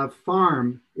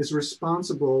farm is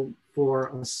responsible for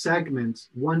a segment,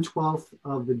 1/12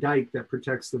 of the dike that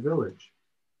protects the village.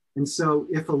 And so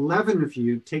if 11 of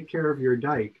you take care of your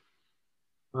dike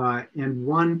and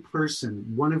one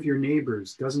person, one of your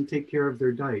neighbors doesn't take care of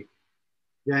their dike,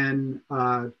 then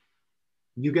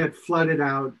you get flooded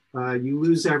out, you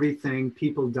lose everything,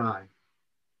 people die.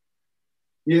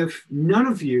 If none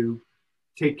of you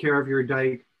take care of your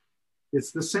dike,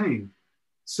 it's the same.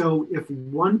 So if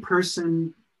one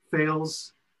person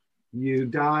fails, you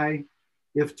die.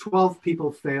 If 12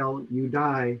 people fail, you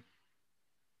die.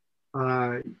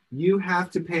 You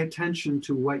have to pay attention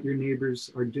to what your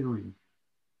neighbors are doing.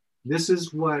 This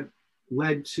is what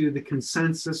led to the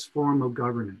consensus form of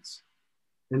governance.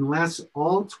 Unless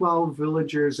all 12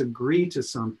 villagers agree to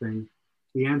something,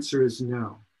 the answer is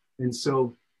no. And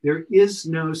so there is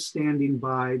no standing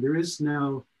by, there is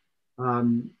no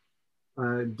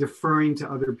deferring to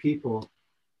other people.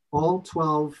 All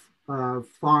 12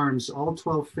 farms, all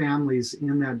 12 families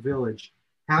in that village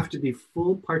have to be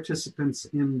full participants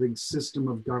in the system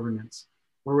of governance,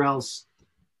 or else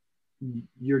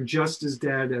you're just as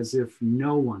dead as if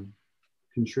no one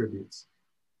contributes.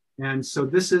 And so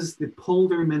this is the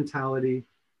polder mentality,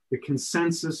 the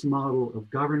consensus model of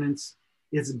governance.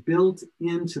 It's built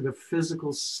into the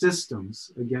physical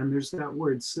systems, again, there's that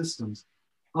word, systems,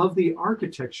 of the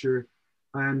architecture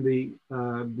and the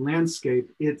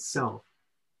landscape itself.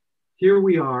 Here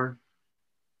we are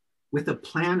with a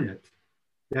planet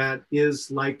that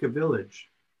is like a village.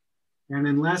 And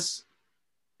unless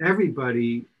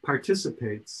everybody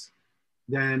participates,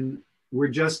 then we're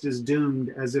just as doomed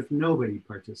as if nobody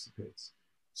participates.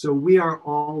 So we are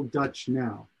all Dutch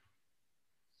now.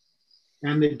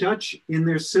 And the Dutch in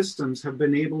their systems have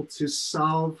been able to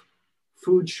solve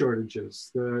food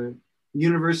shortages. The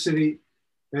university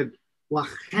at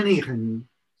Wageningen,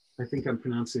 I think I'm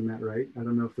pronouncing that right. I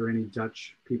don't know if there are any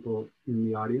Dutch people in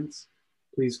the audience.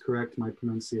 Please correct my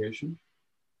pronunciation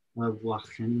of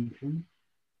Wageningen.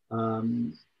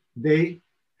 They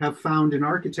have found an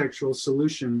architectural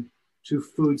solution to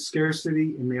food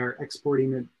scarcity, and they are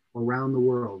exporting it around the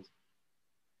world.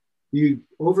 The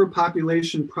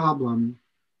overpopulation problem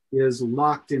is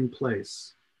locked in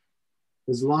place.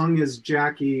 As long as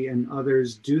Jackie and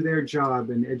others do their job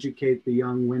and educate the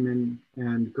young women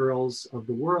and girls of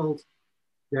the world,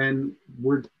 then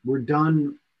we're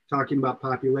done talking about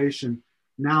population.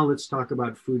 Now let's talk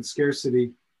about food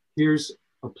scarcity. Here's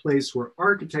a place where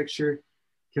architecture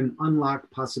can unlock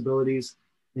possibilities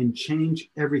and change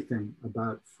everything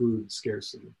about food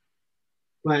scarcity.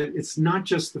 But it's not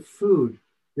just the food.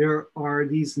 There are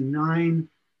these 9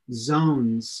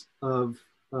 zones of,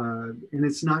 and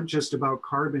it's not just about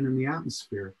carbon in the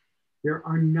atmosphere. There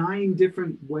are 9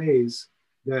 different ways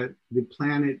that the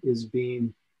planet is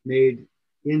being made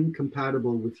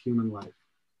incompatible with human life.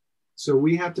 So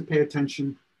we have to pay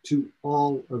attention to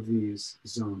all of these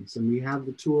zones, and we have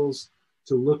the tools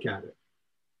to look at it.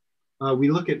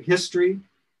 We look at history,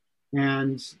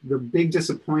 and the big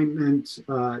disappointment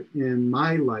in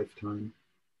my lifetime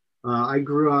I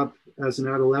grew up as an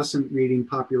adolescent reading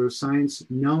popular science,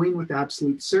 knowing with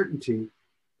absolute certainty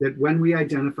that when we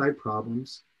identify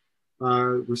problems,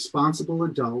 responsible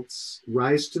adults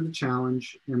rise to the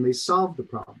challenge and they solve the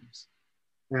problems.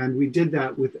 And we did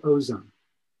that with ozone.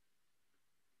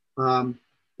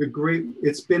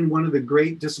 It's been one of the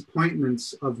great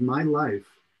disappointments of my life.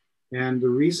 And the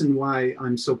reason why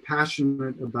I'm so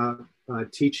passionate about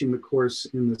teaching the course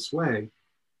in this way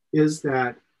is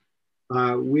that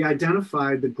we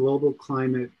identified the global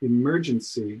climate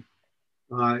emergency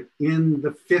in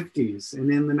the 50s and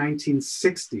in the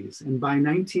 1960s. And by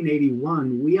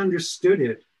 1981, we understood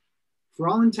it. For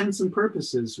all intents and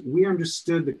purposes, we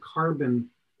understood the carbon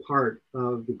part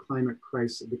of the climate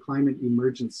crisis, the climate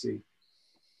emergency,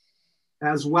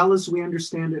 as well as we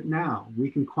understand it now.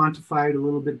 We can quantify it a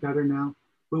little bit better now,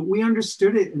 but we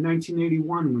understood it in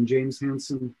 1981 when James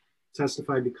Hansen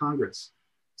testified to Congress.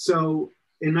 So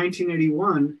in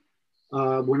 1981,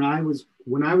 when I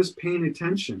was paying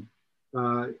attention,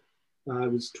 I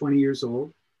was 20 years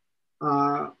old,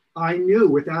 I knew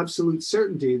with absolute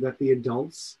certainty that the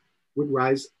adults would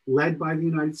rise, led by the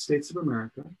United States of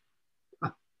America.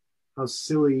 How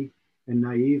silly and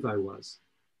naive I was,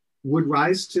 would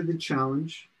rise to the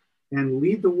challenge and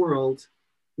lead the world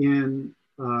in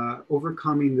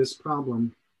overcoming this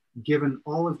problem, given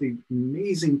all of the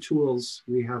amazing tools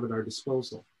we have at our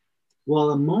disposal.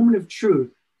 Well, a moment of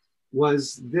truth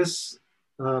was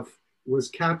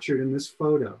captured in this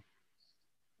photo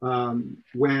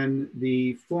when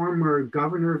the former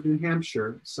governor of New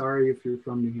Hampshire, sorry if you're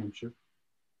from New Hampshire,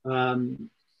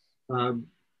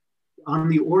 on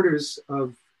the orders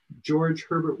of George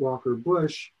Herbert Walker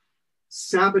Bush,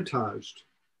 sabotaged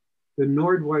the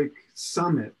Nordwijk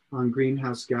Summit on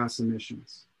greenhouse gas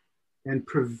emissions and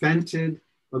prevented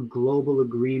a global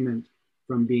agreement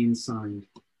from being signed.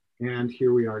 And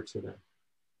here we are today.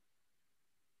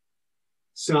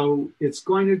 So it's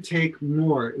going to take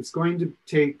more. It's going to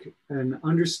take an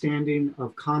understanding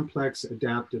of complex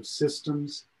adaptive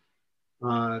systems.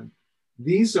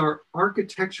 These are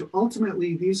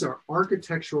ultimately, these are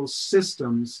architectural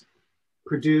systems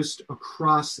produced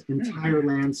across entire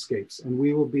landscapes. And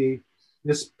we will be,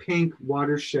 this pink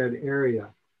watershed area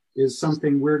is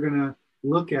something we're gonna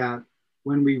look at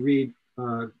when we read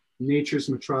Nature's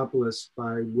Metropolis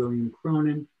by William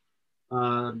Cronin.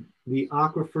 The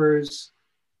aquifers,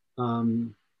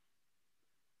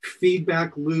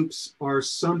 feedback loops are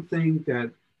something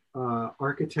that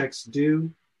architects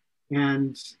do.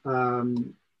 And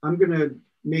I'm gonna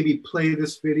maybe play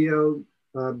this video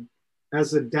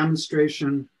as a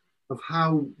demonstration of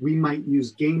how we might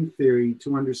use game theory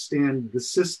to understand the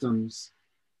systems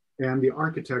and the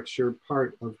architecture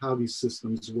part of how these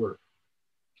systems work.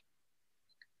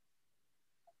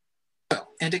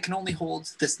 And it can only hold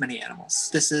this many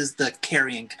animals. This is the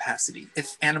carrying capacity.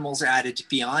 If animals are added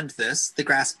beyond this, the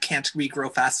grass can't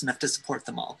regrow fast enough to support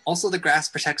them all. Also, the grass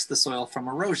protects the soil from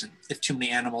erosion. If too many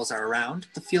animals are around,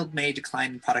 the field may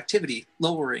decline in productivity,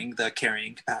 lowering the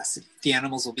carrying capacity. The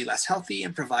animals will be less healthy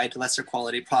and provide lesser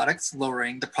quality products,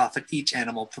 lowering the profit each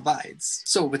animal provides.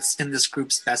 So it's in this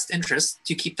group's best interest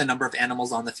to keep the number of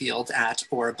animals on the field at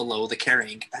or below the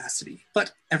carrying capacity.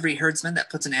 But every herdsman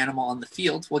that puts an animal on the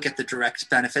field will get the direct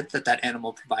benefit that that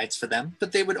animal provides for them,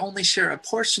 but they would only share a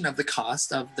portion of the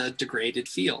cost of the degraded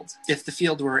field. If the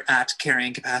field were at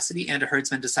carrying capacity and a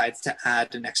herdsman decides to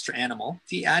add an extra animal,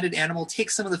 the added animal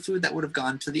takes some of the food that would have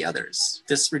gone to the others.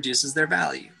 This reduces their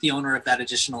value. The owner of that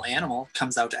additional animal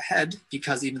comes out ahead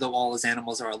because even though all his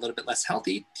animals are a little bit less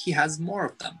healthy, he has more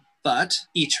of them. But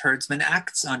each herdsman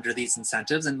acts under these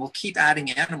incentives and will keep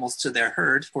adding animals to their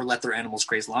herd or let their animals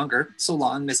graze longer, so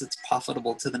long as it's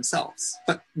profitable to themselves.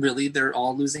 But really, they're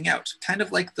all losing out, kind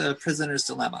of like the prisoner's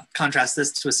dilemma. Contrast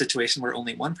this to a situation where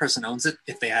only one person owns it.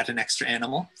 If they add an extra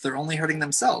animal, they're only hurting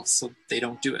themselves, so they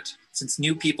don't do it. Since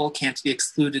new people can't be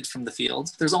excluded from the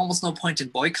field, there's almost no point in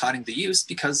boycotting the use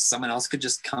because someone else could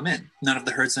just come in. None of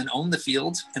the herdsmen own the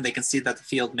field, and they can see that the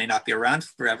field may not be around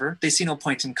forever. They see no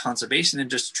point in conservation and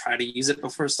just try to use it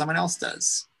before someone else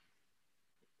does.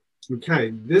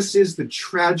 Okay, this is the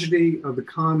tragedy of the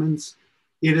commons.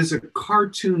 It is a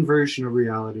cartoon version of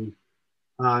reality.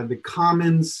 The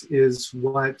commons is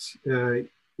what,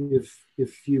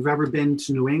 if you've ever been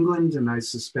to New England, and I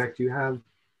suspect you have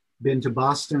been to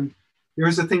Boston, there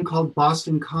is a thing called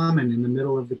Boston Common in the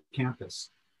middle of the campus.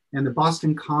 And the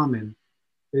Boston Common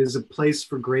is a place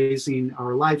for grazing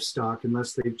our livestock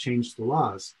unless they've changed the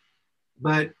laws.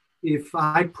 But if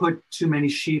I put too many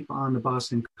sheep on the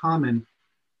Boston Common,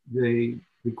 the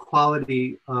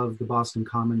quality of the Boston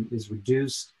Common is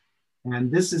reduced.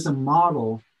 And this is a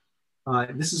model,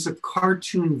 this is a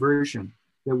cartoon version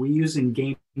that we use in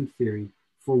game theory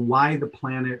for why the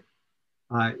planet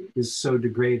is so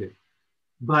degraded.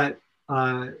 But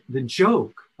the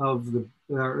joke of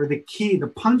the key, the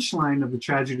punchline of the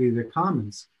tragedy of the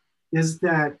commons is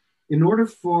that in order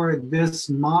for this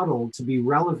model to be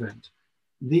relevant,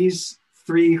 these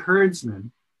three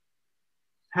herdsmen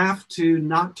have to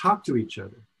not talk to each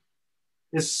other.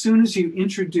 As soon as you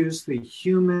introduce the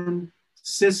human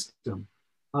system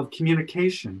of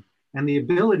communication and the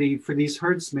ability for these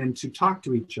herdsmen to talk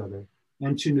to each other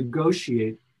and to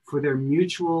negotiate for their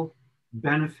mutual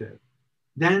benefit,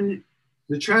 then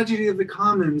the tragedy of the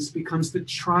commons becomes the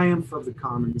triumph of the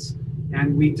commons,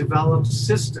 and we develop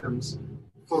systems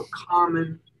for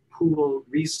common pool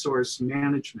resource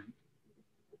management.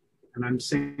 And I'm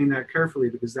saying that carefully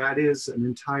because that is an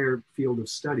entire field of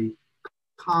study.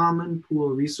 Common pool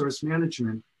resource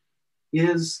management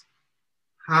is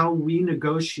how we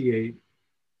negotiate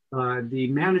the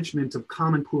management of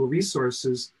common pool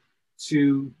resources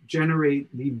to generate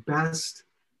the best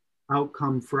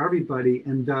outcome for everybody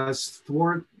and thus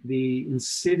thwart the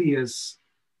insidious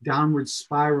downward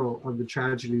spiral of the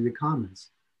tragedy of the commons.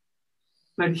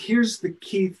 But here's the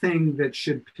key thing that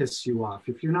should piss you off.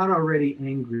 If you're not already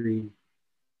angry,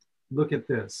 look at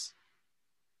this.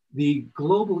 The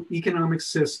global economic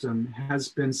system has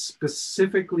been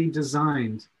specifically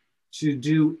designed to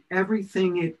do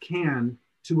everything it can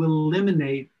to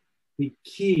eliminate the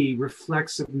key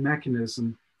reflexive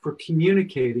mechanism for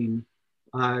communicating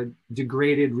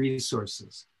degraded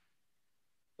resources.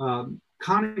 Khan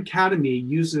Academy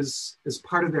uses, as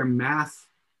part of their math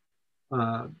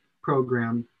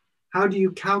program, how do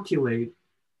you calculate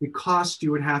the cost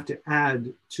you would have to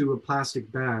add to a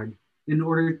plastic bag in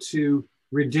order to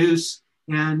reduce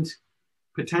and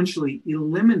potentially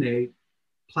eliminate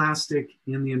plastic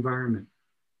in the environment?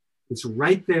 It's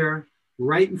right there,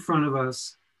 right in front of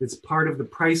us. It's part of the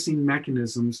pricing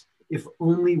mechanisms if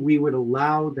only we would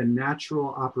allow the natural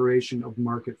operation of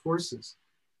market forces.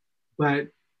 But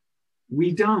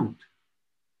we don't.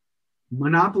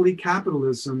 Monopoly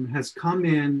capitalism has come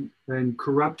in and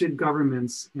corrupted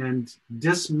governments and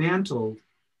dismantled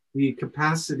the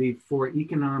capacity for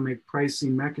economic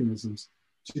pricing mechanisms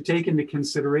to take into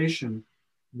consideration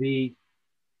the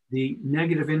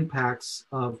negative impacts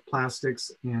of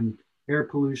plastics and air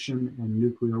pollution and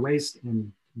nuclear waste,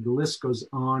 and the list goes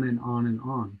on and on and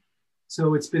on.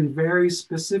 So it's been very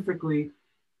specifically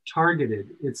targeted.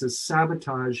 It's a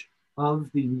sabotage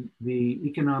of the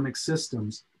economic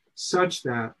systems such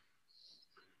that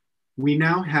we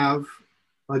now have,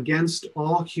 against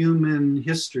all human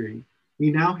history, we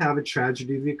now have a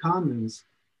tragedy of the commons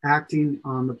acting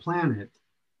on the planet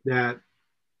that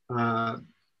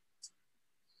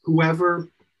whoever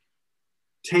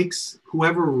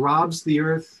robs the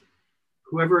earth,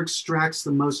 whoever extracts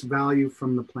the most value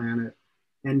from the planet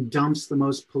and dumps the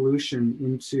most pollution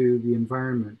into the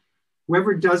environment,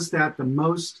 whoever does that the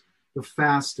most, the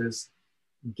fastest,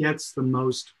 gets the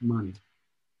most money.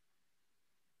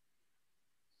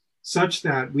 Such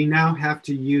that we now have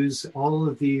to use all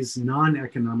of these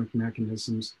non-economic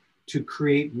mechanisms to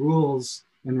create rules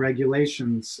and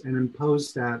regulations and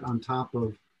impose that on top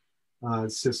of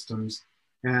systems.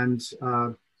 And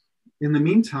in the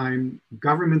meantime,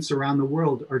 governments around the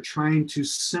world are trying to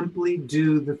simply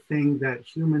do the thing that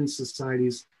human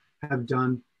societies have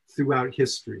done throughout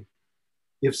history.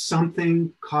 If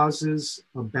something causes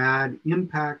a bad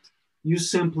impact, you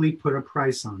simply put a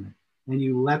price on it and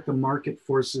you let the market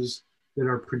forces that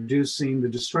are producing the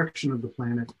destruction of the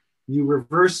planet, you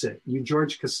reverse it. You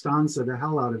George Costanza the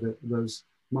hell out of it, those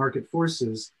market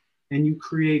forces, and you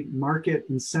create market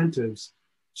incentives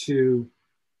to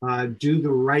do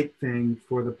the right thing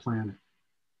for the planet.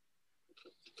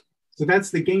 So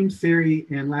that's the game theory.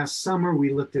 And last summer,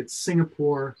 we looked at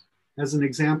Singapore as an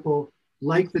example,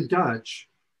 like the Dutch,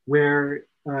 where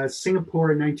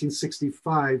Singapore in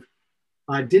 1965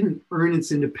 didn't earn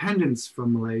its independence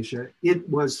from Malaysia. It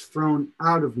was thrown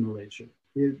out of Malaysia.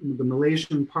 The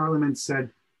Malaysian parliament said,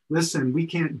 listen, we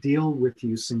can't deal with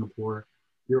you, Singapore.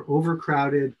 You're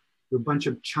overcrowded. We're a bunch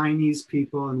of Chinese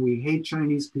people and we hate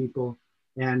Chinese people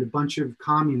and a bunch of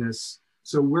communists.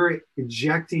 So we're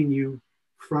ejecting you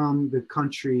from the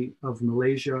country of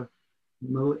Malaysia.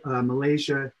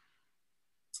 Malaysia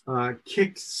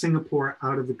kicked Singapore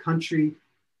out of the country.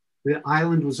 The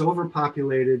island was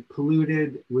overpopulated,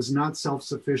 polluted, was not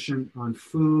self-sufficient on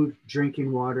food,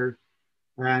 drinking water.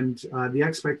 And the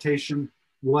expectation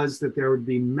was that there would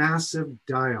be massive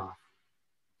die-off.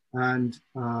 And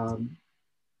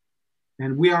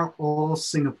we are all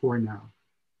Singapore now.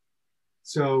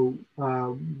 So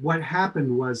what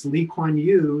happened was Lee Kuan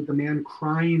Yew, the man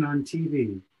crying on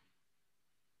TV,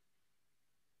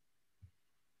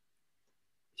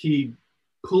 he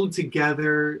pulled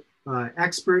together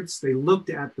experts. They looked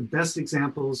at the best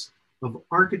examples of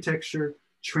architecture,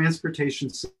 transportation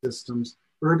systems,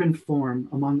 urban form,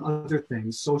 among other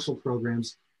things, social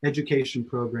programs, education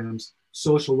programs,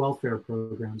 social welfare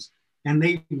programs, and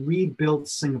they rebuilt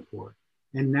Singapore.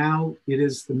 And now it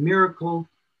is the miracle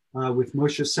with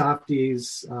Moshe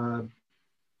Safdie's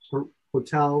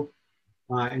hotel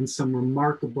and some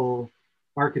remarkable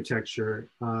architecture,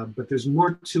 but there's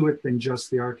more to it than just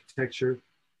the architecture.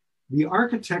 The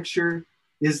architecture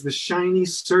is the shiny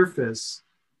surface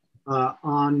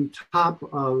on top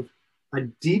of a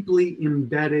deeply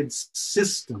embedded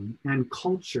system and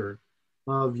culture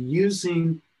of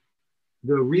using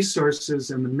the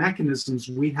resources and the mechanisms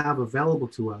we have available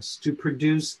to us to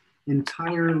produce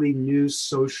entirely new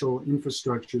social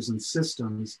infrastructures and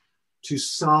systems to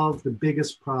solve the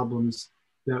biggest problems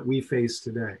that we face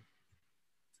today.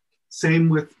 Same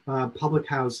with public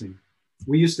housing.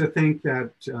 We used to think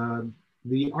that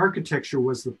the architecture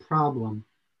was the problem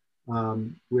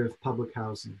with public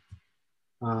housing.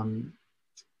 I'm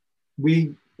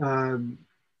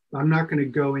not going to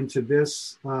go into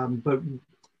this, but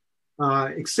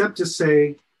except to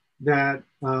say that,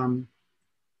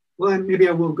 well, maybe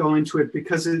I will go into it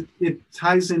because it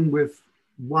ties in with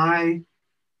why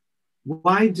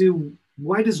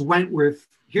does Wentworth,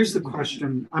 here's the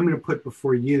question I'm going to put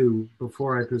before you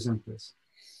before I present this.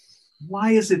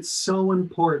 Why is it so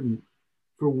important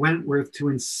for Wentworth to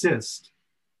insist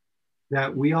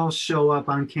that we all show up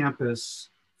on campus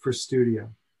for studio?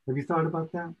 Have you thought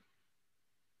about that?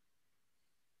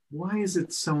 Why is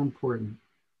it so important?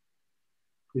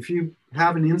 If you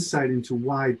have an insight into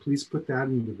why, please put that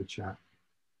into the chat.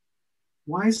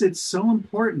 Why is it so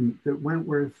important that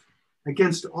Wentworth,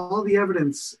 against all the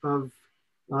evidence of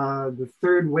the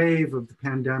third wave of the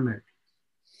pandemic,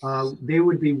 they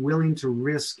would be willing to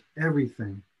risk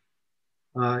everything,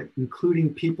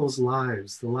 including people's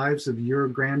lives, the lives of your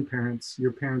grandparents,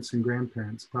 your parents and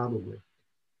grandparents, probably.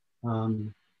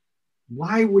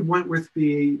 Why would Wentworth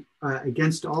be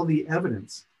against all the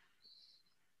evidence?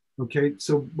 Okay,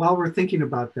 so while we're thinking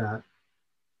about that,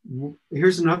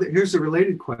 here's a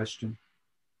related question.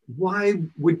 Why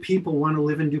would people want to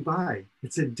live in Dubai?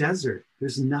 It's a desert.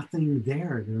 There's nothing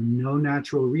there. There are no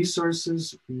natural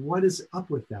resources. What is up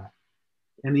with that?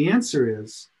 And the answer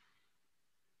is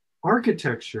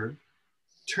architecture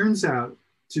turns out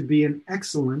to be an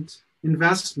excellent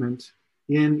investment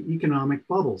in economic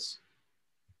bubbles.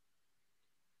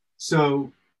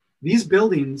 So these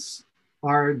buildings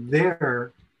are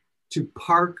there to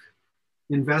park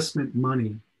investment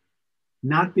money,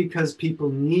 not because people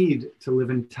need to live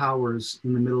in towers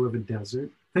in the middle of a desert.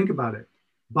 Think about it.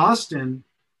 Boston,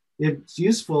 it's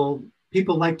useful.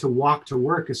 People like to walk to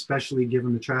work, especially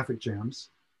given the traffic jams.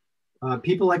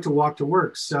 People like to walk to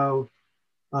work. So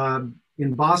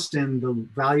in Boston, the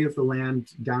value of the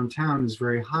land downtown is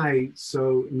very high.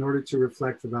 So in order to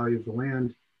reflect the value of the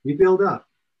land, we build up.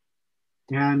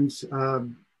 And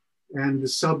the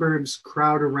suburbs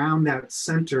crowd around that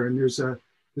center, and there's a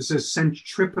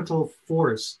centripetal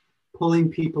force pulling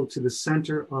people to the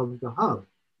center of the hub,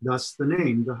 thus the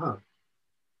name, the hub.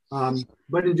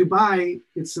 But in Dubai,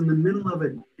 it's in the middle of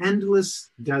an endless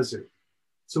desert.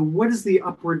 So what is the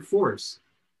upward force?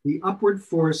 The upward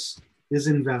force is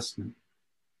investment.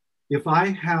 If I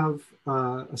have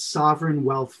a sovereign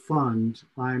wealth fund,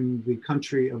 I'm the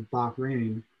country of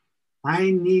Bahrain,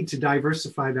 I need to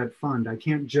diversify that fund. I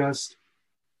can't just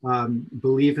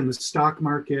believe in the stock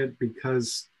market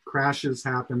because crashes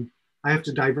happen. I have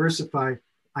to diversify.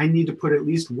 I need to put at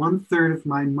least 1/3 of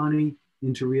my money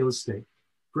into real estate.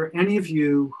 For any of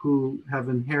you who have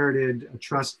inherited a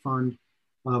trust fund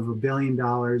of $1 billion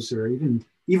or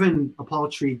even a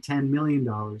paltry $10 million,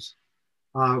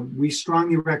 we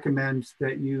strongly recommend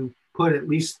that you put at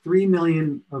least 3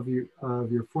 million of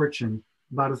your fortune,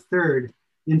 about 1/3,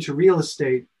 into real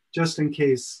estate, just in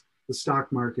case the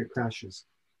stock market crashes.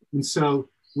 And so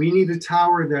we need a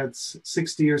tower that's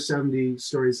 60 or 70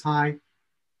 stories high.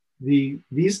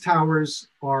 These towers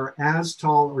are as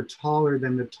tall or taller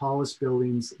than the tallest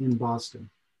buildings in Boston.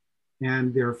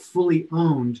 And they're fully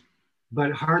owned,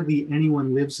 but hardly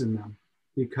anyone lives in them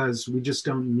because we just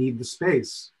don't need the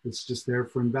space. It's just there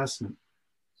for investment.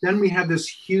 Then we have this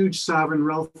huge sovereign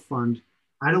wealth fund.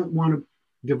 I don't want to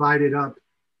divide it up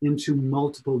into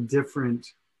multiple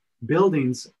different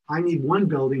buildings. I need one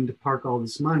building to park all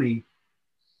this money.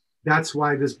 That's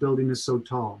why this building is so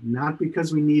tall. Not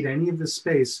because we need any of the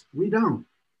space. We don't,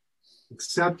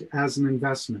 except as an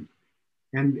investment.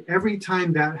 And every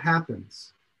time that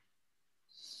happens,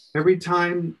 every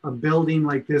time a building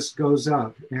like this goes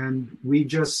up, and we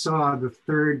just saw the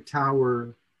third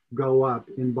tower go up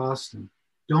in Boston.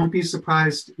 Don't be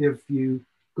surprised if you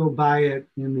go by it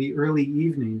in the early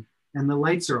evening and the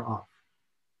lights are off,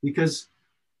 because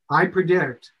I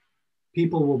predict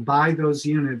people will buy those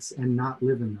units and not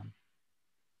live in them.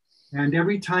 And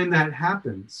every time that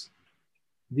happens,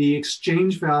 the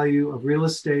exchange value of real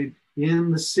estate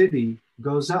in the city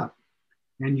goes up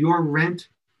and your rent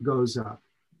goes up.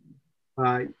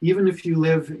 Even if you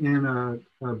live in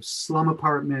a slum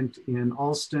apartment in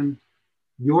Alston,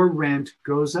 your rent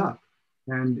goes up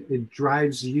and it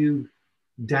drives you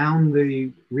down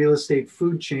the real estate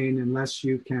food chain unless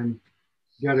you can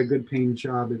get a good paying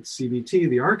job at CBT,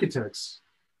 the architects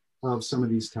of some of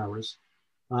these towers,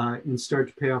 and start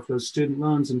to pay off those student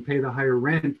loans and pay the higher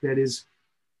rent that is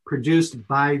produced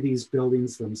by these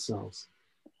buildings themselves.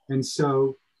 And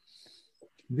so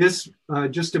this,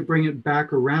 just to bring it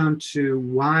back around to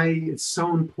why it's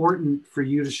so important for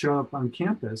you to show up on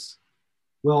campus.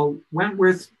 Well,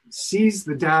 Wentworth sees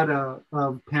the data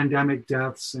of pandemic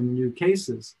deaths and new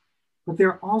cases, but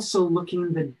they're also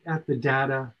looking at the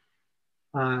data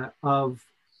of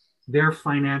their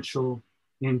financial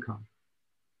income.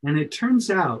 And it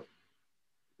turns out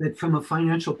that from a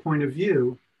financial point of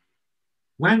view,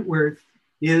 Wentworth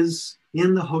is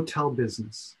in the hotel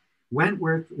business.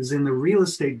 Wentworth is in the real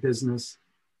estate business,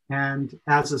 and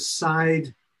as a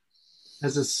side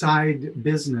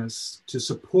business to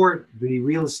support the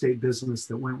real estate business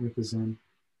that Wentworth is in,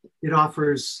 it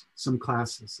offers some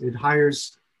classes. It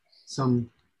hires some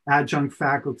adjunct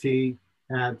faculty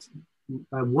at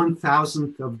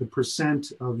 1,000th of the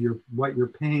percent of what you're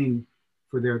paying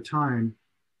for their time.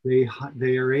 They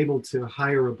are able to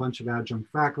hire a bunch of adjunct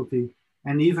faculty,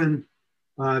 and even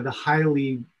the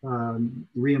highly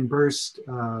reimbursed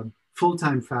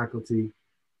full-time faculty.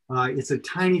 It's a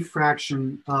tiny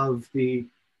fraction of the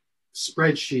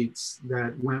spreadsheets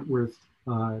that Wentworth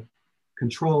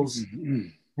controls. Mm-hmm.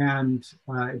 And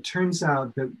it turns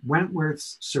out that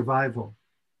Wentworth's survival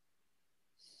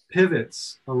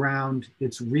pivots around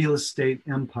its real estate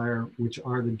empire, which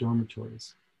are the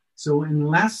dormitories. So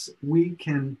unless we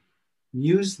can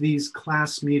use these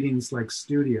class meetings like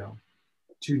Studio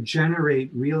to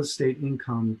generate real estate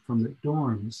income from the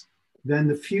dorms, then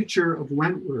the future of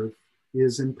Wentworth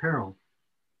is in peril.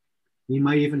 We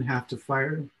might even have to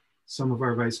fire some of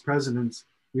our vice presidents.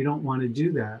 We don't want to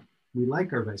do that. We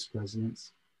like our vice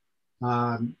presidents.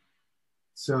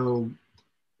 So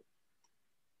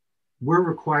we're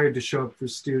required to show up for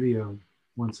Studio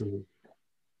once a week.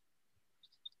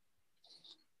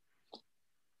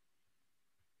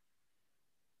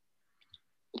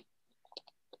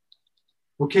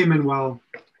 Okay, Manuel,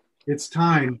 it's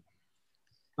time.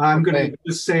 I'm going to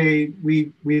just say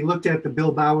we looked at the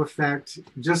Bilbao effect.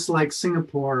 Just like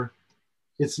Singapore,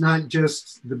 it's not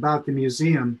just about the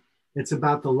museum, it's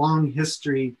about the long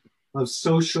history of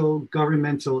social,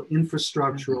 governmental,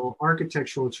 infrastructural,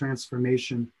 architectural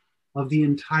transformation of the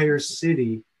entire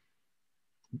city.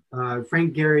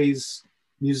 Frank Gehry's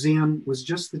museum was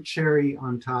just the cherry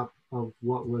on top of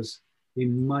what was a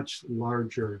much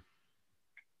larger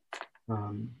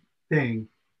thing.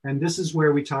 And this is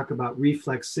where we talk about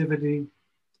reflexivity,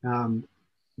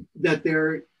 that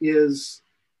there is,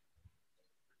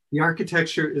 the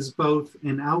architecture is both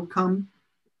an outcome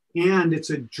and it's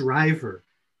a driver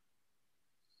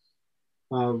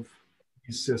of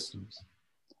these systems.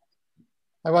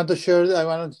 I want to share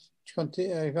the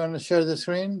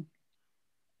screen.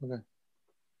 Okay.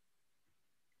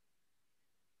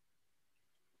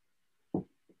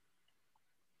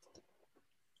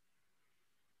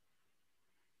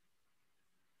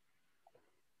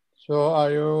 So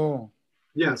are you?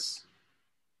 Yes.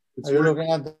 Are you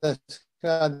looking at the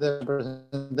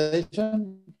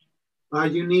presentation?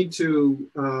 You need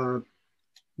to.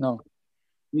 No.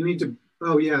 You need to.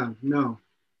 Oh yeah. No.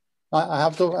 I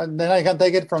have to. And then I can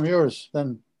take it from yours.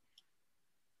 Then.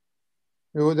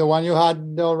 The one you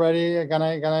had already. Can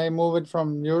I move it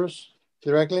from yours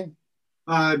directly?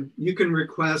 You can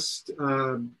request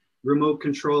remote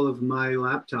control of my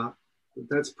laptop.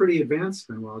 That's pretty advanced,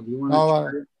 Manuel. Do you want to try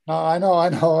it? No, I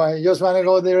know. I just want to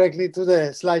go directly to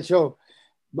the slideshow.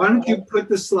 Why don't you put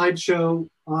the slideshow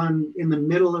on in the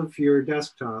middle of your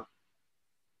desktop?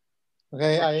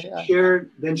 Okay,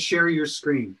 then share your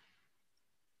screen.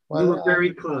 Well, you were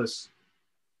very close.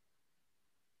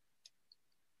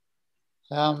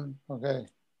 Okay.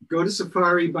 Go to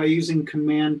Safari by using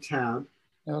Command Tab.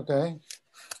 Okay.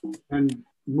 And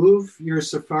move your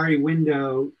Safari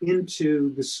window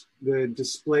into the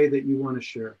display that you want to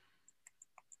share.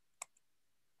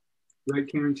 Right,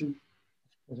 Carrington?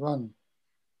 This one.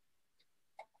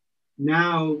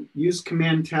 Now use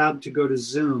Command Tab to go to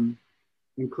Zoom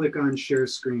and click on share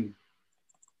screen.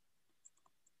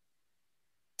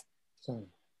 Sorry.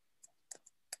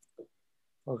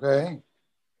 Okay,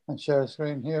 and share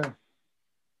screen here.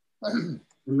 And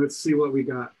let's see what we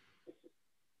got.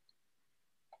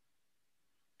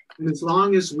 And as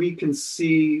long as we can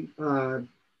see a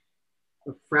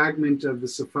fragment of the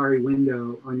Safari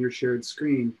window on your shared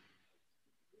screen,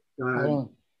 we'll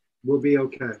be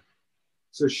okay.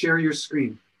 So share your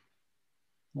screen.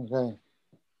 Okay.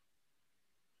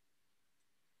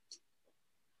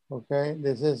 Okay,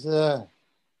 this is okay,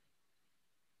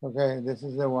 this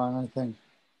is the one, I think.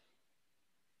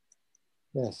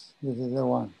 Yes, this is the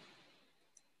one.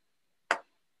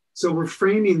 So we're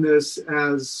framing this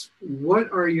as,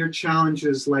 what are your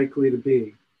challenges likely to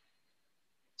be?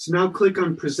 So now click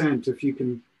on present if you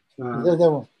can. This is the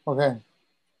one. Okay.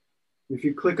 If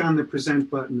you click on the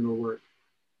present button, it'll work.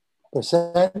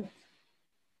 Percent.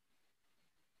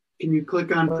 Can you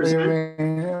click on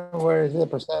present? Where is the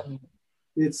percent?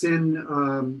 It's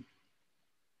in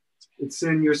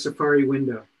your Safari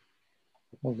window.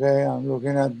 Okay, I'm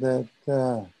looking at that.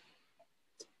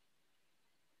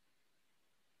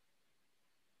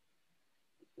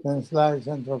 10 slides,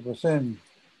 Anthropocene.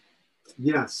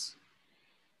 Yes.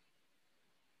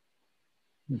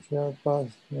 Share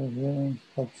past,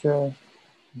 capture,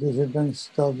 participants,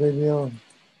 stop video.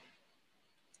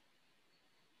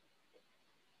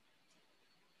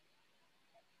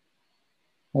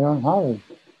 I don't have it.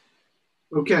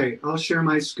 Okay, I'll share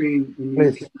my screen. And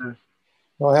Please, can,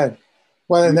 go ahead.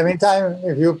 Well, in the meantime,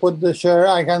 if you put the share,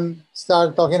 I can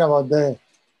start talking about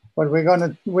what we're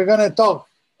gonna talk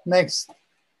next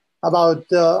about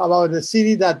the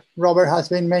city that Robert has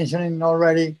been mentioning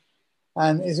already,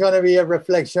 and it's gonna be a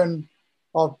reflection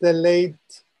of the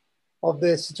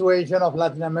situation of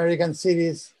Latin American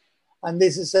cities, and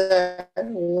this is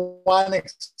one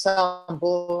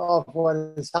example of what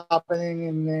is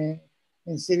happening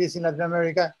in cities in Latin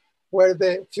America, where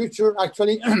the future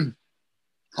actually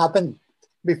happened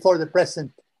before the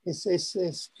present.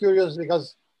 It's curious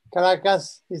because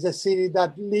Caracas is a city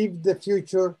that lived the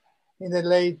future in the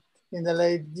late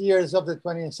years of the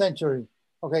 20th century.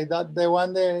 Okay, that the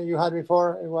one that you had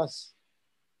before, it was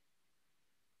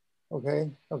okay.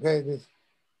 This.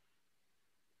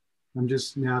 I'm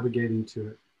just navigating to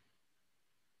it.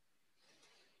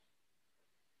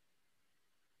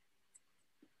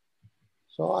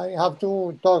 So I have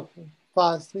to talk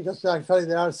fast because actually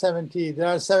there are 70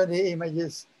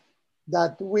 images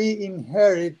that we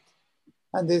inherit,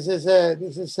 and this is a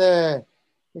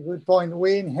good point.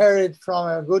 We inherit from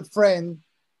a good friend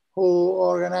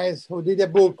who did a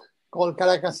book called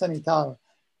Caracas Cenital.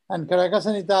 And Caracas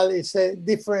Cenital is a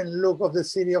different look of the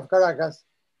city of Caracas.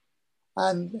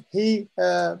 And he,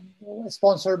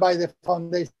 sponsored by the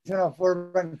Foundation of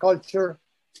Urban Culture,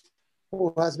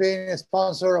 who has been a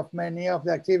sponsor of many of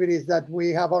the activities that we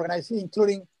have organized,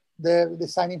 including the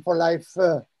Designing for Life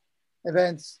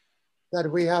events that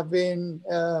we have been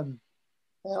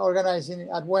organizing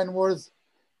at Wentworth.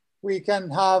 We can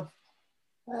have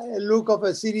a look of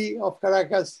a city of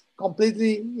Caracas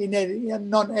completely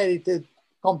non-edited,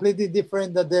 completely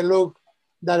different than the look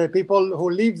that the people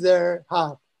who live there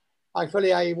have.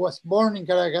 Actually, I was born in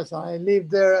Caracas, and I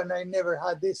lived there, and I never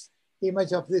had this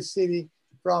image of this city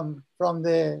from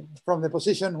the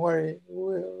position where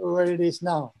it is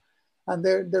now. And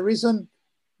the reason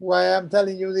why I'm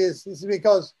telling you this is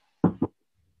because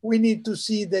we need to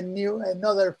see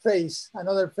another face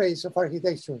of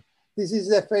architecture. This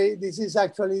is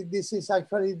actually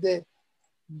the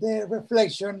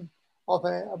reflection of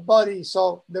a body.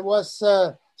 So there was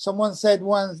someone said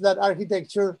once that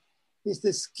architecture is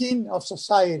the skin of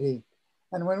society,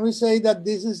 and when we say that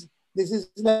this is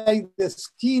like the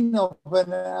skin of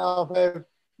an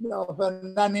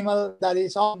animal that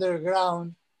is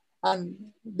underground, and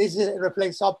this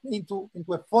reflects up into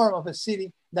a form of a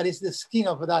city that is the skin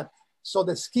of that. So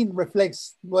the skin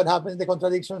reflects what happens, the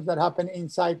contradictions that happen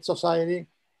inside society,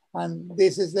 and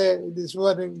this is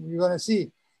what you're gonna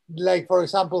see. Like, for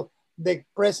example, the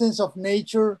presence of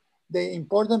nature, the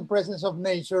important presence of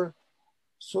nature,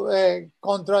 so in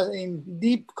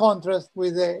deep contrast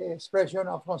with the expression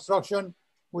of construction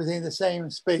within the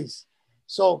same space.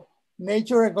 So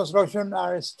nature and construction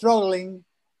are struggling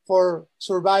for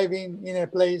surviving in a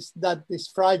place that is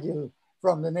fragile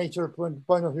from the nature point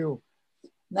of view.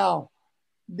 Now,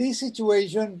 this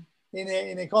situation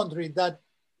in a country that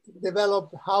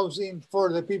developed housing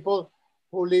for the people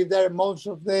who live there, most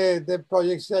of the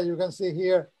projects that you can see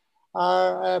here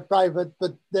are private,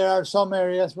 but there are some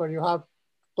areas where you have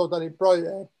totally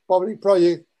public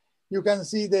project. You can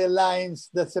see the lines,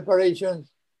 the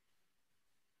separations.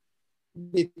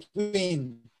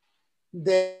 between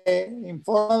the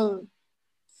informal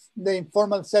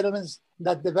settlements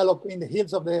that develop in the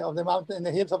hills of the mountain, in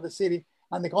the hills of the city,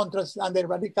 and the contrast and the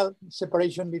radical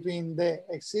separation between the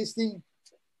existing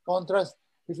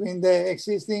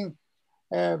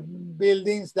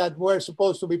buildings that were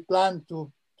supposed to be planned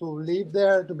to live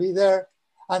there, to be there,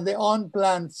 and the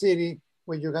unplanned city,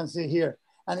 which you can see here.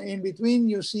 And in between,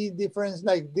 you see difference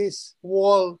like this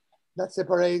wall that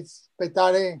separates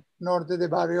Petare, norte de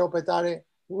Barrio Petare,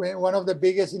 one of the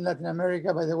biggest in Latin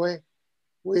America, by the way,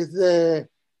 with the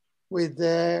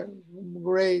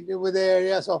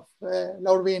areas of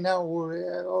La Urbina,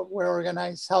 where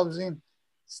organized housing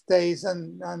stays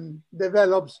and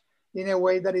develops in a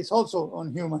way that is also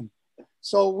unhuman.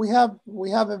 So we have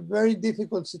a very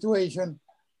difficult situation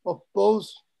of both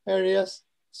areas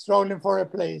struggling for a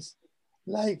place,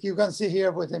 like you can see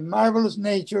here, with a marvelous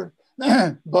nature,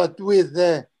 but with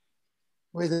a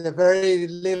very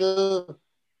little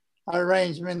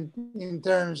arrangement in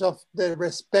terms of the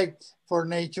respect for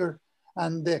nature.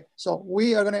 And so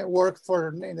we are going to work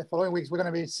in the following weeks. We're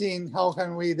going to be seeing how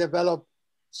can we develop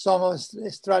some of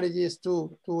strategies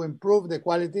to improve the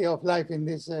quality of life in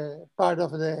this part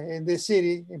of in this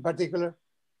city in particular.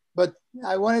 But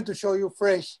I wanted to show you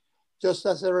fresh, just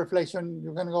as a reflection.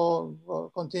 You can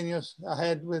go continuous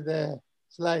ahead with the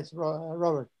slides,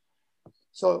 Robert.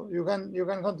 So you can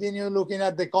continue looking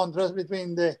at the contrast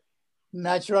between the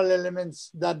natural elements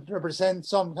that represent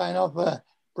some kind of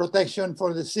protection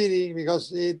for the city,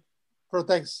 because it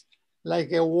protects,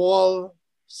 like a wall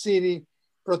city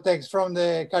protects from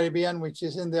the Caribbean, which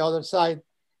is in the other side,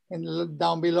 and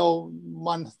down below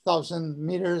 1,000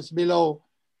 meters below,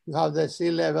 you have the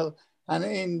sea level. And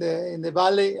in the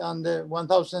valley, on the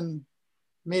 1,000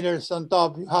 meters on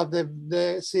top, you have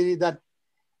the city that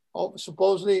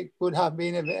supposedly could have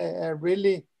been a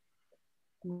really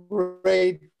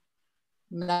great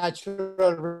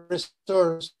natural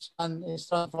resource, and is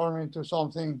transformed into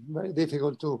something very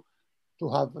difficult to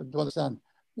understand.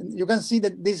 You can see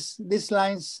that these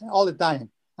lines all the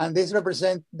time, and these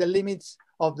represent the limits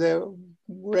of the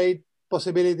great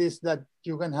possibilities that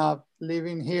you can have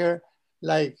living here,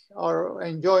 like, or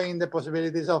enjoying the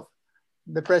possibilities of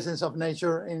the presence of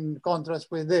nature, in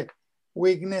contrast with the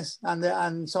weakness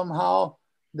and somehow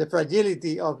the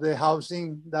fragility of the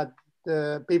housing that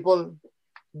people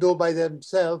do by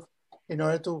themselves in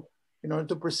order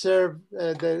to preserve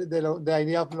the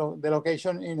idea of the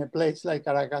location in a place like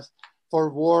Caracas for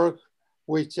work,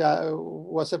 which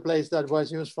was a place that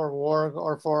was used for work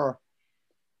or for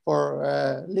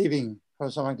living,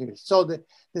 for some activities. So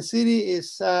the city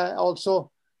is also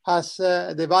has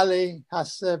the valley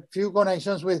has a few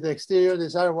connections with the exterior.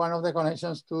 These are one of the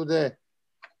connections to the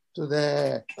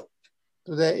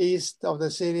east of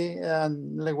the city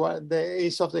and the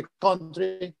east of the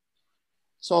country.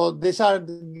 So these are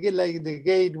like the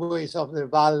gateways of the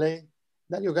valley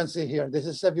that you can see here. This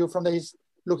is a view from the east,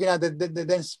 looking at the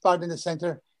dense part in the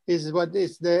center is what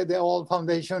is the old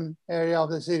foundation area of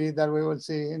the city that we will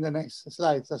see in the next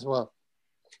slides as well.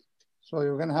 So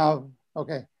you can have,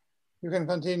 okay, you can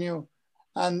continue.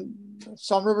 And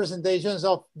some representations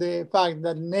of the fact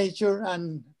that nature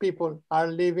and people are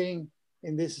living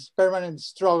in this permanent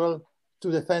struggle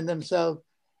to defend themselves.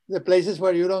 The places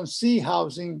where you don't see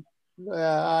housing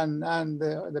and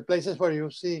the places where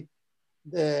you see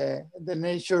the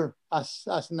nature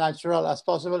as natural as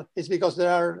possible is because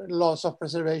there are laws of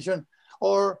preservation,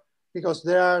 or because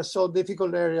there are so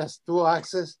difficult areas to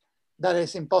access that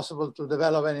it's impossible to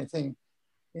develop anything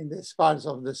in these parts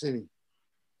of the city.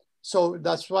 So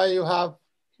that's why you have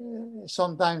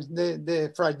sometimes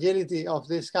the fragility of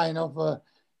this kind of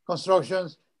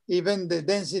constructions, even the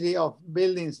density of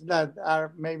buildings that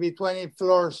are maybe 20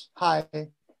 floors high.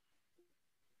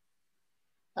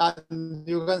 And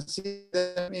you can see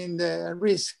them in the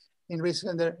risk in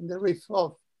the reef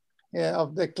of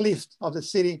the cliff of the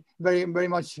city, very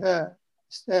much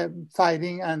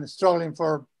fighting and struggling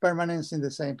for permanence in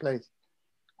the same place.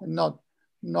 And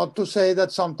not to say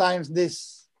that sometimes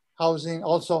this housing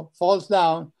also falls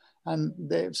down, and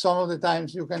some of the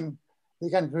times they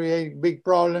can create big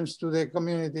problems to the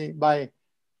community by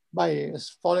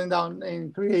falling down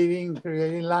and creating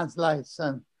landslides.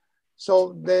 And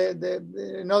so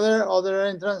in other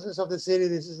entrances of the city,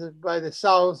 this is by the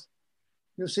south,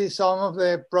 you see some of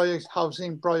the projects,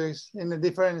 housing projects in a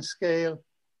different scale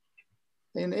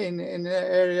in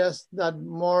areas that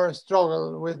more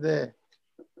struggle with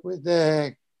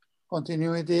the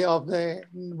continuity of the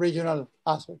regional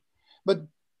aspect. But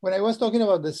when I was talking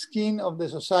about the skin of the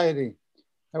society,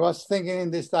 I was thinking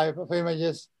in this type of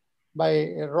images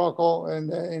by Rocco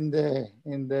in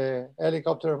the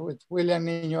helicopter with William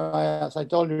Nino, as I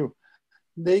told you.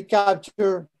 They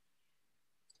capture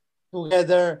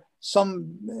together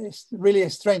some really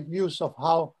strange views of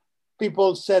how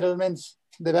people's settlements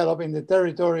develop in the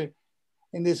territory,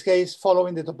 in this case,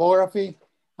 following the topography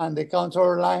and the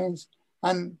contour lines.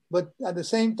 But at the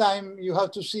same time, you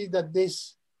have to see that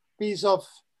this piece of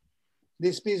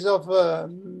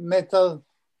metal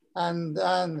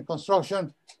and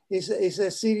construction is a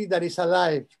city that is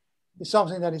alive. It's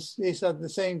something that is at the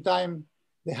same time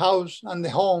the house and the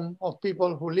home of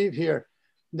people who live here.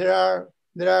 There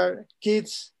are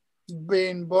kids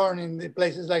being born in the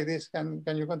places like this. Can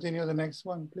you continue the next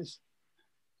one, please?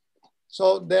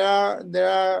 So there are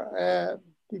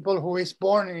people who is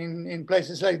born in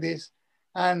places like this,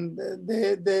 and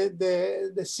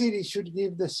the city should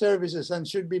give the services and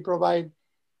should be provide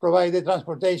the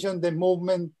transportation, the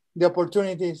movement, the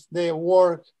opportunities, the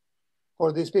work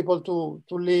for these people to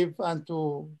live and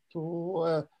to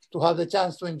have the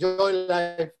chance to enjoy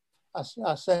life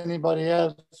as anybody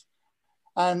else.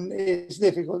 And it's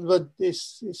difficult, but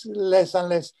it's less and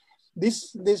less.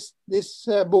 This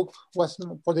book was,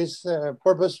 for this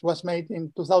purpose, was made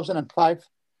in 2005.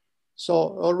 So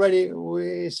already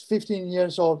it's 15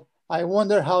 years old. I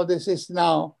wonder how this is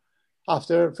now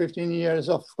after 15 years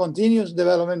of continuous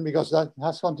development, because that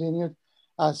has continued.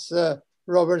 As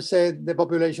Robert said, the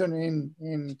population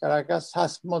in Caracas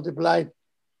has multiplied.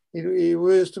 It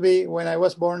used to be, when I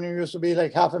was born, it used to be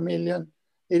like 500,000.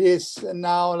 It is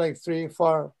now like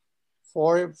 4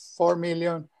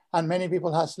 million, and many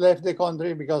people has left the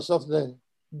country because of the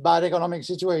bad economic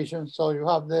situation. So you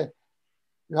have the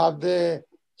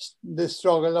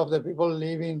struggle of the people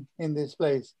living in this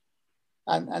place,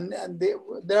 and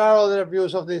there are other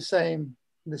views of the same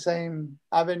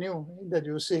avenue that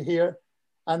you see here,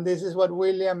 and this is what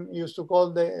William used to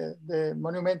call the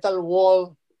monumental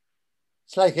wall.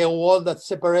 It's like a wall that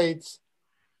separates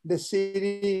the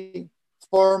city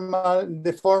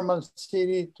the formal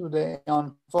city to the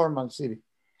informal city.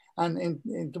 And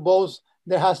into both,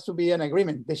 there has to be an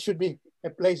agreement. There should be a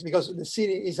place, because the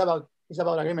city is about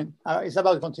agreement. It's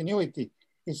about continuity.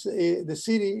 The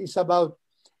city is about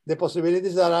the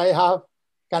possibilities that I have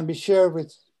can be shared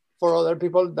for other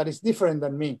people that is different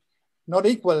than me, not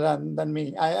equal than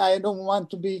me. I don't want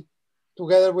to be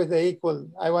together with the equal.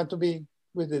 I want to be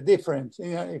with the different.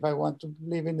 You know, if I want to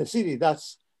live in the city,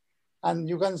 and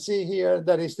you can see here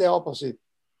that is the opposite.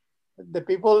 The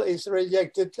people is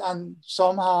rejected, and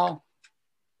somehow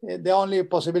the only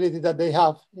possibility that they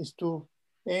have is to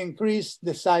increase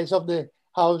the size of the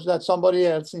house that somebody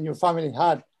else in your family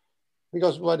had.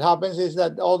 Because what happens is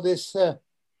that all this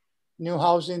new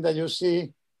housing that you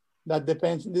see, that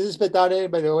depends. This is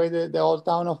Petare, by the way, the old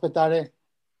town of Petare,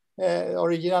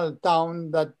 original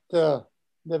town that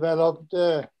developed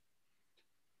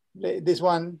this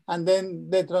one, and then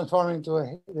they transform into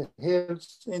the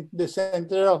hills. In the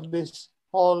center of this,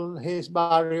 all his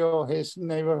barrio, his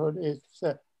neighborhood is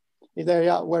the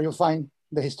area where you find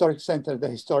the historic center, the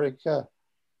historic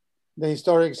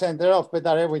center of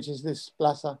Petare, which is this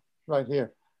plaza right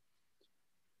here.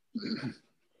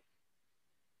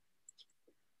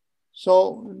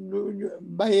 So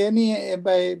by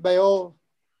all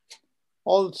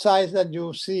sides that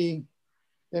you see,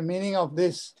 the meaning of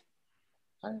this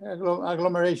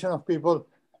agglomeration of people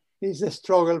is a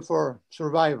struggle for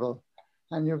survival.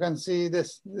 And you can see the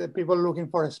people looking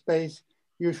for a space,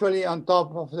 usually on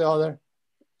top of the other.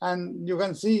 And you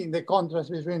can see the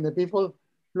contrast between the people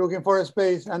looking for a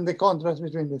space and the contrast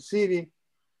between the city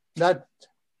that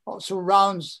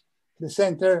surrounds the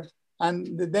center.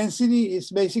 And the density is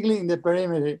basically in the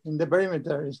perimeter,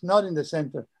 it's not in the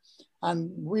center.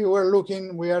 And we are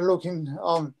looking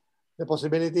on the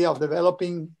possibility of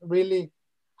developing, really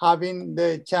having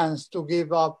the chance to give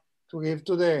to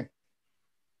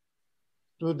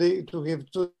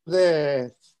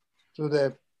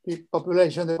the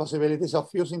population the possibilities of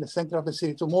using the center of the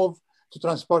city to move, to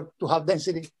transport, to have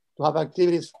density, to have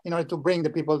activities in order to bring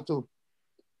the people to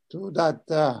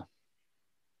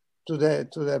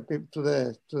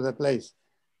the place.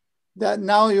 That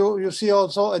now you see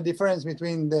also a difference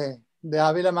between the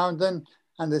Avila mountain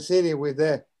and the city with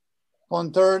the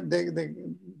contour.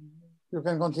 You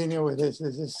can continue with this.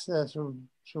 This is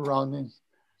surroundings.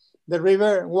 The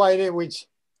river Guaire, which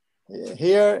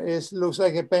here looks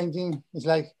like a painting. It's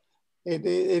like it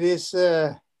is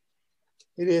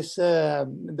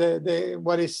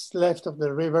what is left of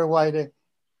the river Guaire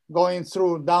going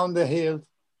through down the hill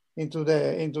into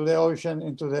the ocean,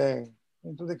 into the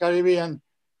Caribbean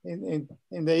in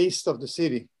the east of the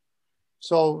city.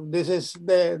 So this is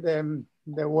the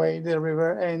the way the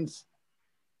river ends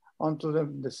onto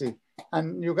the sea.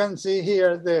 And you can see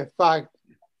here the fact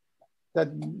that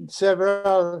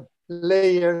several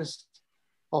layers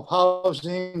of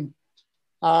housing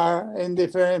are in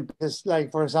different places.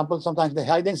 Like, for example, sometimes the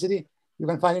high density you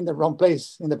can find in the wrong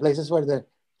place, in the places where the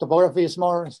topography is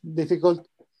more difficult.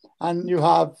 And you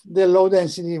have the low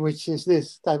density, which is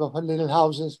this type of little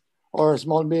houses or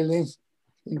small buildings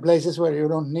in places where you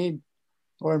don't need,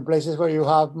 or in places where you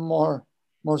have more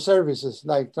services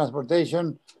like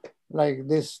transportation, like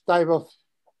this type of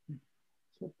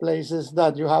places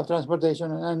that you have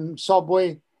transportation and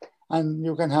subway, and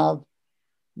you can have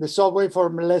the subway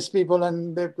for less people,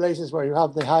 and the places where you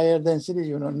have the higher density,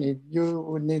 you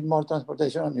would need more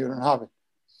transportation and you don't have it.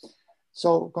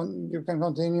 So you can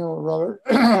continue, Robert.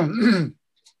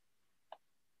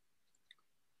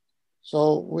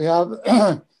 So we have,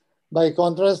 by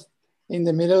contrast, in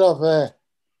the middle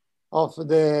of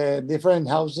the different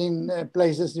housing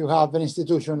places, you have an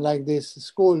institution like this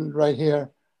school right here,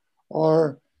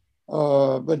 or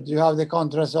but you have the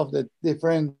contrast of the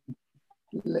different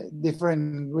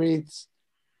grids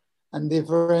and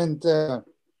different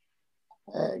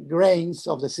grains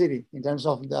of the city in terms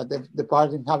of the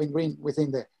part in having green within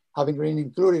the having green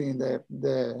included in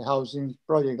the housing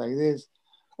project like this,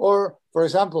 or for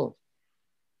example,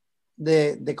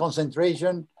 the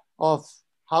concentration of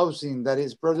housing that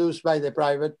is produced by the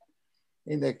private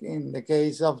in the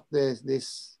case of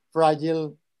this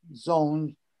fragile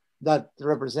zone that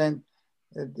represent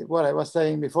what I was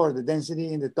saying before, the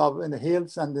density in the top in the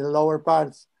hills, and the lower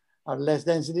parts are less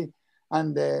density,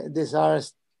 and these are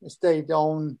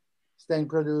state-owned,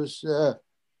 state-produced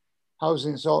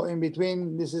housing. So in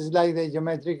between, this is like the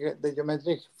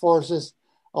geometric forces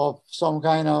of some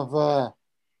kind of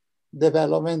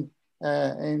development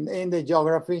in the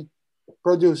geography,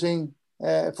 producing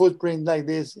a footprint like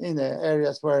this in the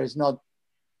areas where it's not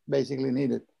basically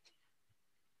needed.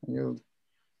 You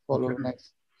follow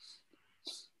next.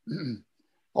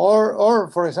 Or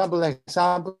for example,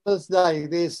 examples like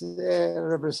this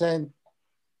represent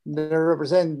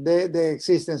the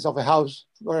existence of a house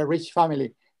or a rich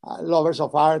family, lovers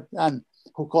of art, and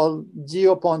who called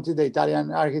Gio Ponti, the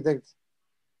Italian architect,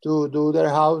 to do their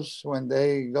house when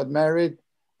they got married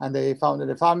and they founded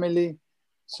a family.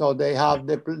 So they have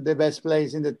the best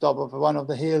place in the top of one of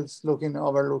the hills,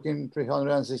 overlooking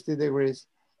 360 degrees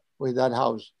with that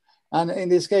house. And in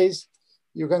this case,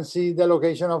 you can see the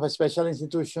location of special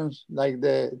institutions like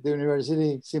the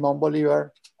University Simón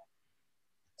Bolívar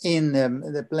in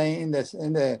the plain,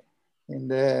 in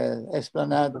the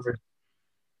esplanade.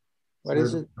 What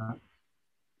is it?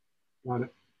 Got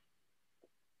it.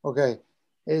 Okay.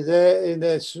 In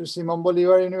the Simón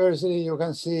Bolívar University, you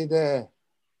can see the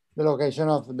location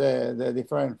of the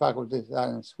different faculties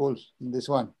and schools. This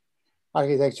one,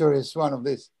 architecture is one of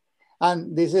these,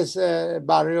 and this is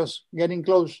barrios getting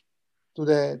close to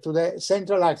the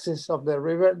central axis of the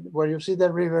river. Where you see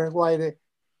the river Guaire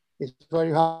is where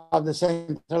you have the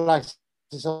central axis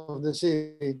of the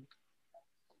city,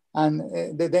 and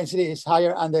the density is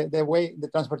higher, and the way the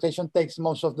transportation takes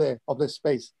most of the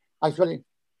space. Actually,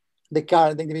 the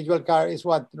individual car is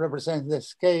what represents the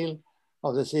scale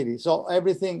of the city. So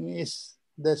everything is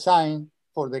designed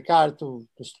for the car to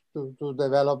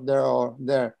develop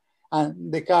there.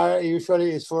 And the car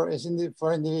usually is for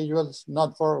individuals,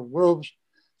 not for groups.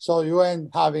 So you end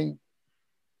having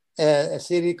a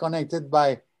city connected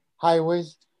by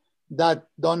highways that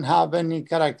don't have any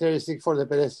characteristic for the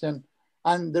pedestrian.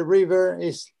 And the river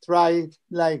is canalized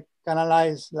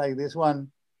like this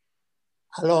one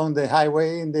along the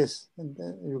highway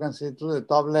you can see to the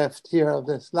top left here of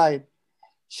the slide,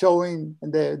 showing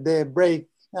the break,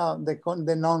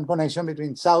 the non-connection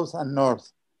between south and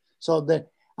north. So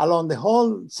along the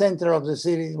whole center of the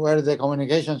city where the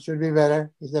communication should be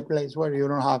better is the place where you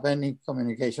don't have any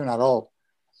communication at all.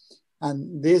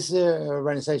 And these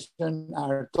organizations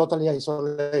are totally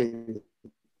isolated.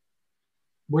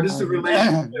 What is the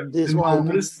relationship?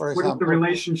 What is the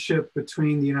relationship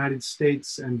between the United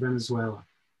States and Venezuela?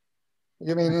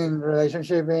 You mean in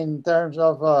relationship in terms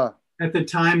of? At the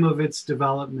time of its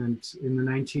development in the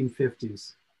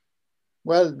 1950s.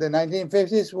 Well, the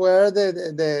 1950s were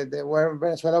where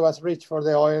Venezuela was rich for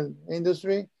the oil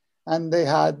industry, and they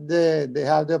had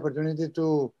the opportunity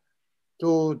to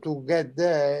get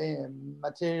the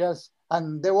materials.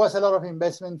 And there was a lot of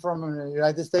investment from the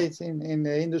United States in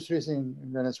the industries in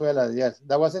Venezuela. Yes,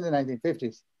 that was in the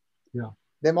 1950s. Yeah.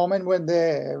 The moment when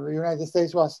the United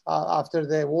States was after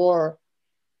the war,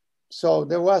 so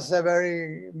there was a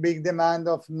very big demand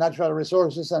of natural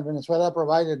resources, and Venezuela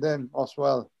provided them as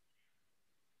well.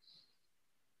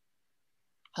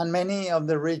 And many of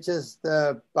the richest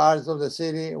parts of the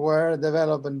city were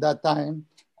developed in that time.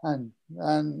 And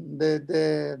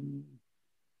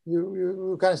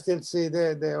you can still see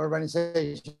the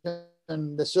urbanization,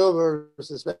 the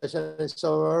suburbs, especially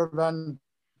suburban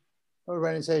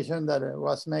urbanization that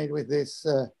was made with this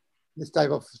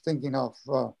type of thinking of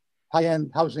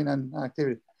high-end housing and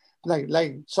activity.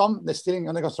 Like some, the stealing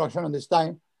on the construction on this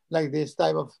time, like this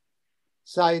type of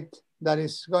site that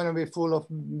is going to be full of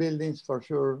buildings for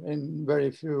sure in very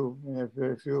few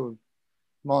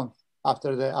months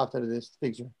after this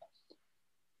picture.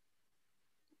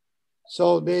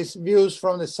 So these views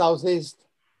from the southeast,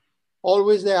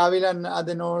 always the Avila at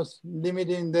the north,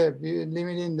 limiting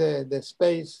the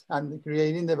space and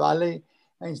creating the valley.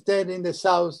 Instead, in the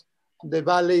south, the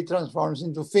valley transforms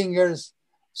into fingers.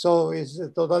 So it's a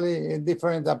totally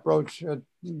different approach to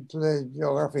the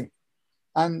geography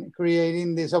and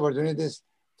creating these opportunities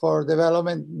for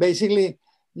development. Basically,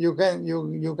 you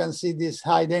can see this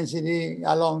high density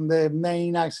along the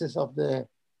main axis of the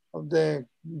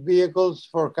vehicles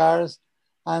for cars,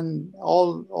 and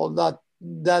all that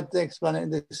explains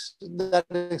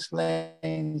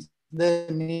the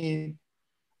need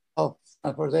of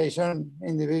transportation,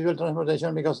 individual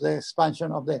transportation, because the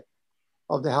expansion of the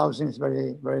housing is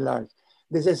very, very large.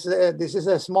 This is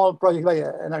a small project by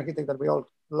an architect that we all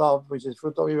love, which is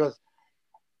Fruto Vivas.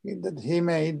 That he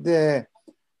made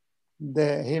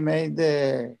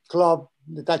the club,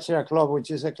 the Táchira Club,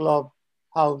 which is a club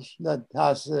house that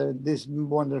has these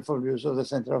wonderful views of the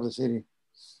center of the city.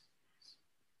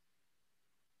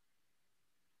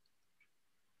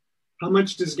 How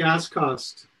much does gas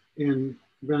cost in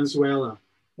Venezuela?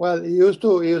 Well, it used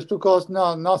to cost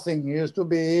nothing. It used to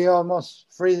be almost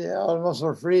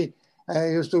for free.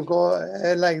 It used to go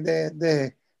like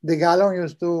the gallon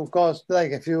used to cost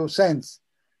like a few cents.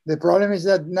 The problem is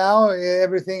that now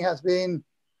everything has been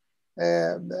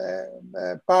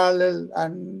parallel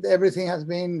and everything has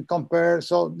been compared.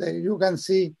 So you can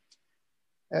see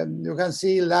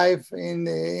life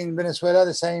in Venezuela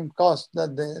the same cost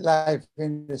that the life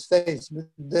in the States.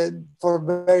 For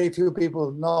very few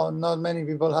people, not many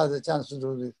people have the chance to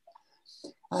do this.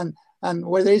 And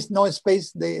where there is no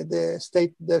space, the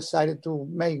state decided to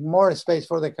make more space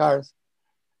for the cars.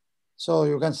 So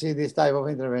you can see this type of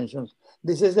interventions.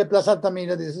 This is the Plaza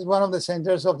Altamira. This is one of the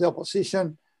centers of the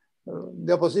opposition.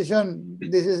 The opposition,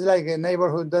 this is like a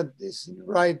neighborhood that is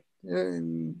right,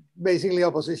 basically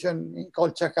opposition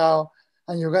called Chacao.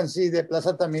 And you can see the Plaza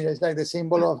Altamira is like the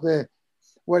symbol of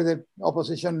where the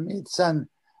opposition meets, and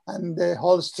the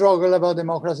whole struggle about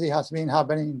democracy has been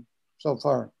happening so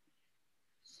far.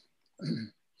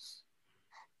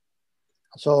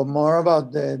 So more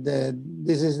about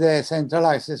this is the central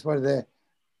axis where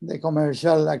the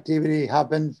commercial activity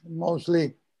happens.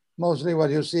 Mostly what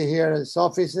you see here is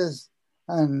offices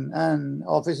and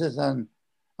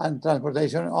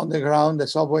transportation on the ground. The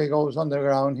subway goes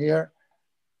underground here.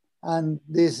 And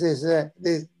this is,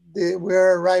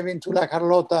 we're arriving to La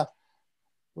Carlota,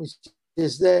 which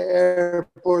is the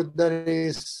airport that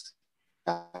is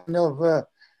kind of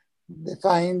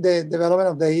defined the development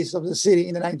of the east of the city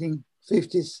in the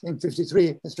 1950s, in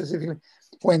 53 specifically,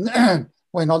 when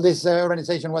when all this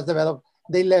urbanization was developed.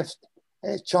 They left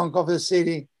a chunk of the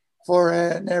city for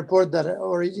an airport that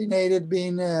originated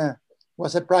being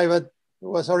was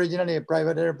originally a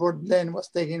private airport, then was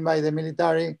taken by the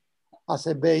military as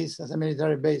a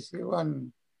military base. You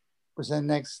can present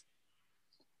next.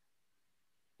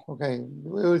 Okay,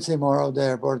 we will see more of the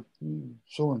airport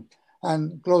soon.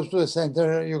 And close to the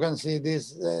center, you can see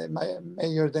this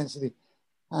major density.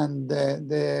 And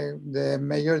the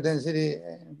major density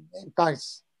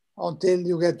impacts until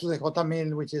you get to the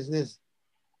Cotamil, which is this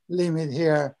limit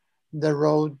here. The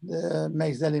road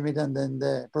makes the limit, and then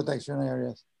the protection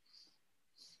areas.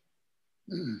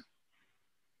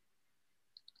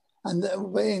 And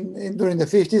during the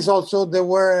 50s also, there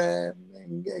were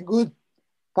a good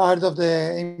part of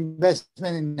the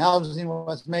investment in housing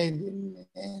was made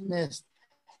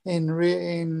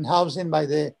in housing by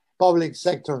the public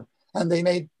sector. And they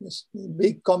made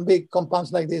big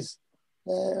compounds like this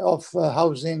of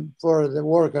housing for the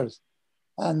workers.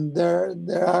 And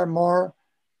there are more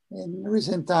in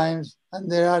recent times,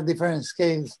 and there are different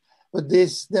scales. But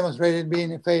this demonstrated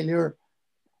being a failure,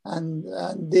 and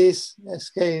this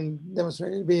scale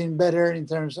demonstrated being better in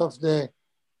terms of the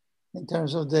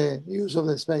use of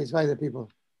the space by the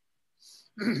people.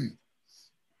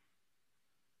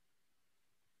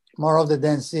 More of the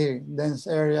dense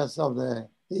areas of the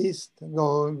east,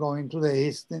 going to the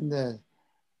east in the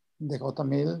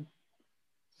Cotamil.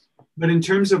 But in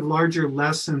terms of larger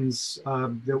lessons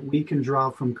that we can draw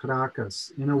from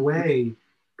Caracas, in a way,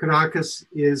 Caracas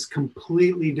is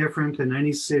completely different than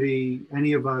any city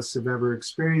any of us have ever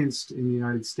experienced in the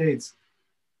United States.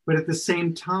 But at the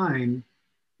same time,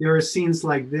 there are scenes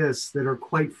like this that are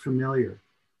quite familiar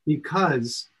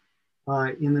because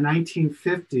in the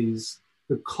 1950s,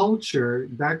 the culture,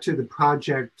 back to the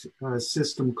project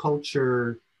system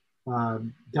culture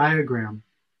diagram,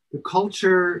 the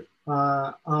culture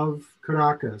of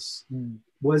Caracas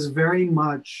was very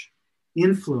much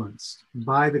influenced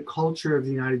by the culture of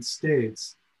the United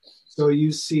States. So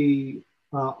you see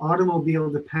automobile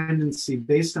dependency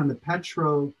based on the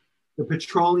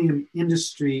petroleum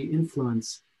industry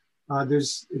influence.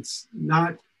 It's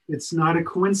not a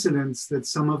coincidence that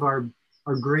some of our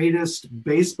greatest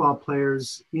baseball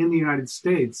players in the United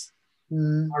States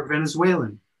are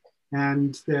Venezuelan,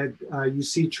 and that you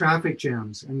see traffic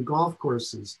jams and golf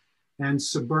courses and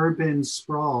suburban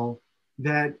sprawl,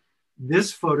 that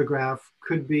this photograph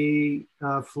could be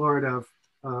Florida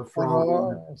for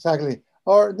all. Exactly.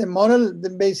 Or the model,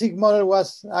 the basic model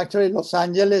was actually Los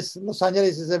Angeles. Los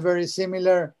Angeles is a very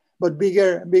similar but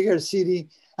bigger city,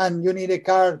 and you need a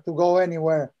car to go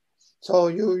anywhere. So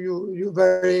you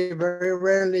very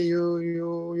rarely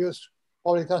you use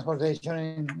public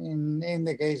transportation in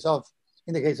the case of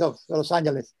Los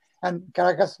Angeles, and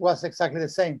Caracas was exactly the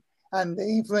same. And the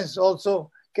influence also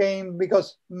came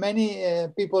because many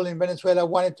people in Venezuela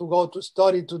wanted to go to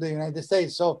study to the United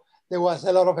States. So there was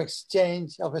a lot of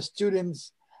exchange of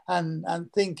students and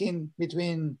thinking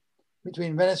between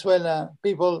Venezuela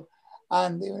people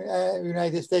and the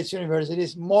United States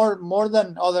universities more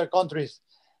than other countries.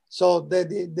 So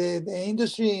the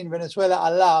industry in Venezuela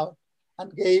allowed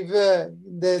and gave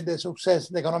the success,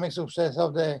 the economic success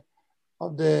of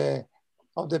the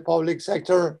public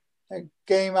sector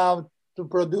came out to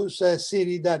produce a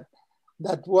city that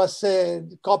was a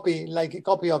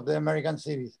copy of the American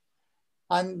cities.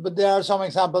 But there are some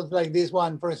examples like this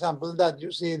one, for example, that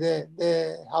you see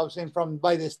the housing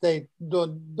by the state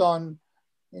done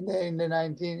in the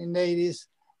 1980s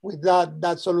with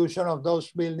that solution of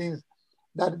those buildings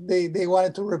that they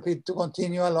wanted to repeat, to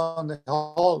continue along the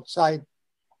whole site,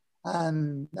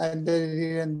 and they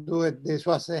didn't do it. This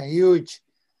was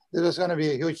going to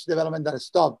be a huge development that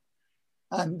stopped.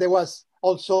 And there was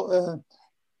also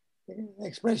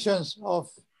expressions of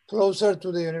closer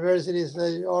to the universities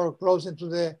or closer to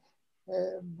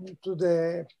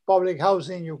the public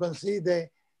housing. You can see the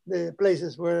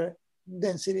places where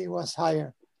density was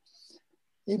higher.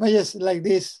 Images like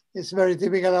this is very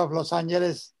typical of Los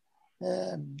Angeles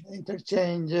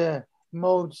interchange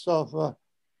modes of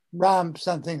ramps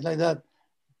and things like that,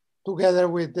 together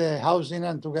with the housing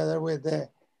and together with the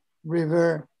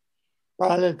river,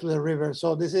 parallel to the river.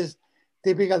 So this is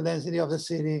typical density of the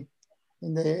city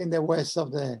in the west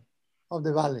of the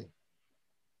valley.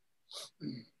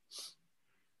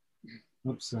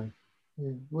 Oops, sorry.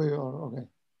 Okay.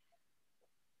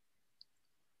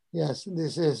 Yes,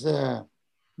 this is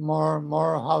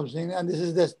more housing, and this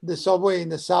is the subway in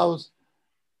the south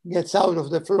gets out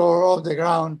of the floor of the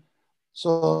ground,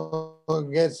 so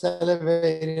it gets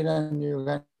elevated, and you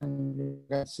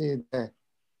can see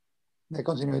the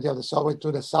continuity of the subway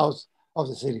to the south of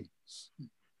the city.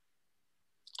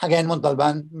 Again,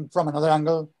 Montalban from another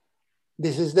angle.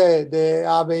 This is the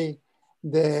abbey,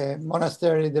 the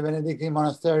monastery, the Benedictine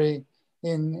monastery,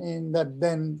 in that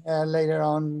then later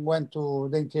on went to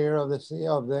the interior of the city,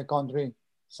 of the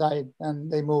countryside,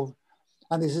 and they moved.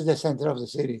 And this is the center of the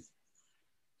city.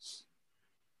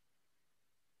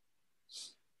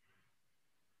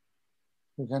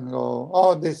 We can go.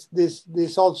 Oh,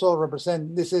 this also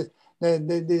represent. This is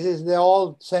the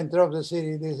old center of the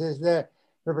city. This is the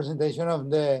representation of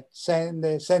the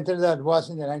center that was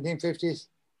in the 1950s.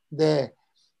 The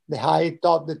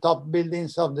top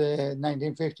buildings of the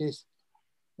 1950s,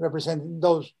 representing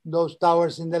those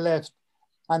towers in the left,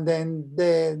 and then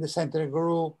the center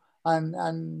grew and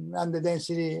the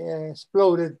density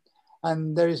exploded,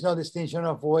 and there is no distinction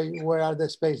of where are the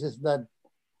spaces that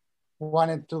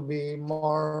wanted to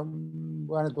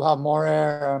have more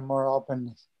air and more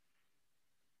openness.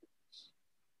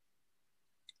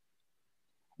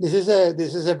 This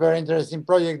is a very interesting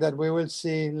project that we will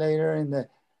see later in the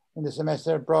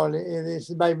semester. Probably it is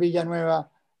by Villanueva,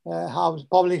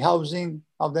 public housing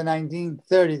of the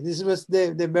 1930s. This was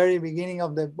the very beginning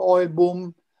of the oil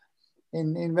boom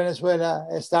in Venezuela.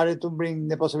 It started to bring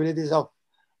the possibilities of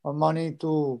money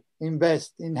to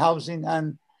invest in housing,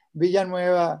 and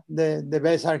Villanueva, the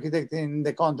best architect in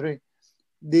the country,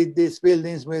 did these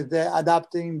buildings with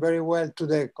adapting very well to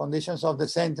the conditions of the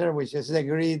center, which is the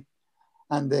grid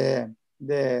and the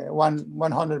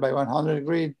 100 by 100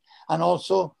 grid, and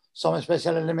also some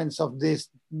special elements of these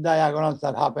diagonals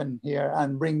that happen here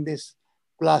and bring this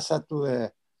plaza to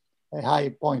a high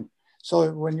point.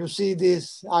 So when you see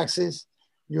this axis,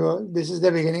 this is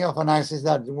the beginning of an axis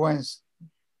that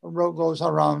goes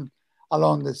around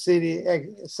along the city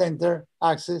center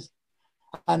axis,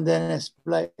 and then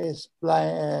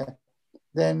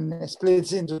then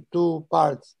splits into two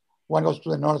parts. One goes to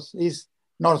the northeast,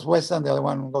 northwest, and the other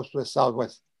one goes to the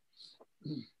southwest.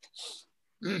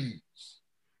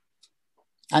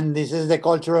 And this is the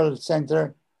cultural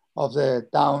center of the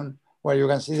town, where you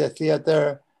can see the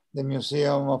theater, the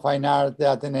Museum of Fine Art, the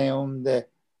Athenaeum, the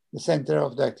center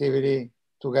of the activity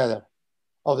together,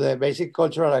 of the basic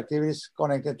cultural activities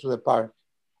connected to the park.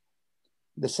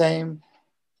 The same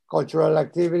cultural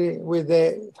activity with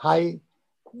the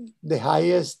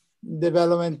highest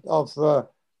development of,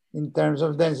 in terms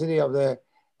of density of the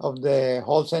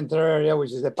whole center area,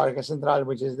 which is the Parque Central,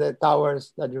 which is the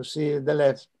towers that you see at the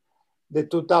left. The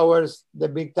two towers, the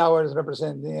big towers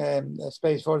represent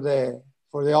space for the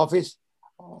office,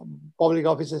 public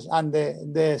offices, and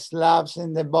the slabs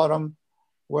in the bottom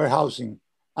were housing.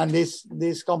 And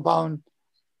this compound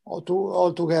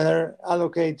altogether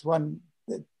allocates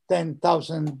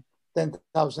 10,000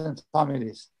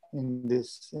 families in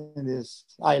this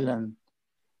island.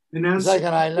 And it's like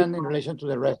an island in relation to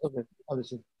the rest of the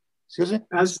city. Excuse me?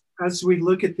 As we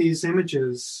look at these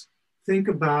images, think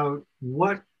about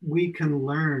what we can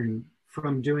learn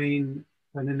from doing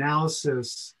an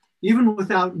analysis, even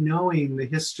without knowing the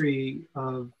history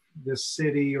of the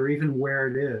city or even where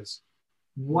it is.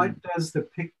 What does the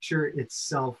picture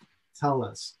itself tell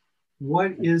us?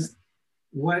 What is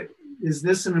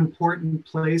this an important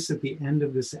place at the end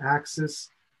of this axis?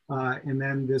 And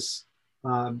then this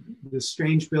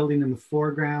strange building in the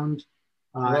foreground,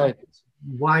 right.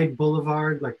 Wide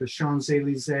boulevard like the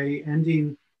Champs-Élysées,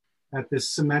 ending at this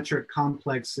symmetric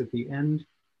complex at the end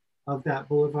of that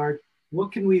boulevard.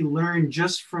 What can we learn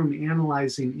just from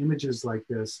analyzing images like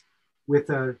this with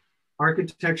a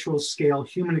architectural scale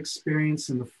human experience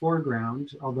in the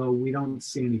foreground, although we don't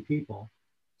see any people,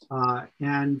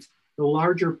 and the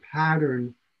larger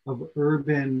pattern of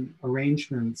urban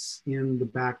arrangements in the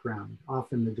background,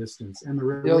 off in the distance, and the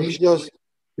relationship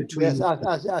between...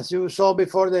 Yes, as you saw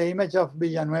before, the image of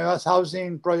Villanueva's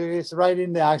housing project is right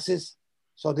in the axis.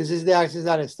 So this is the axis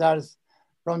that starts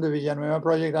from the Villanueva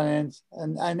project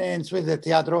and ends with the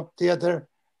theater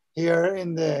here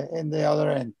in the other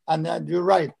end. And you're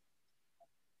right,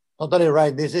 totally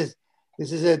right. This is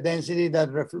a density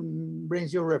that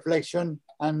brings you reflection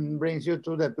and brings you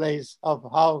to the place of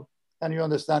how can you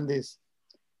understand this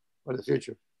for the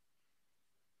future.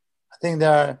 I think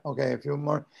there are, okay, a few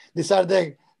more. These are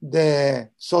the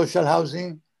social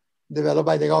housing developed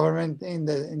by the government in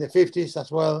the 50s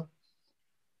as well.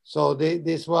 So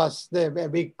this was a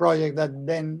big project that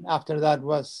then after that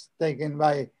was taken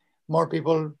by more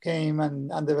people came and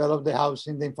developed the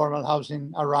housing, the informal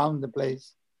housing around the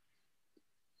place.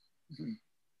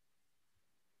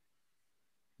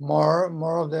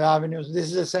 More of the avenues.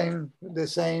 This is the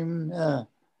same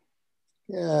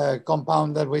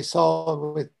compound that we saw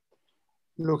with,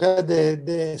 look at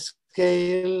the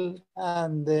scale,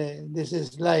 and this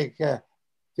is like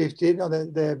 50, no,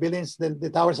 the buildings, the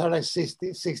towers are like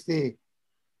 60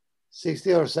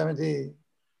 or 70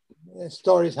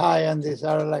 stories high, and these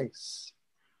are like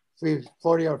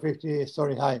 40 or 50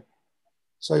 stories high.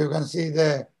 So you can see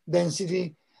the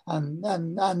density and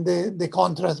the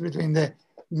contrast between the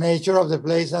nature of the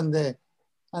place and the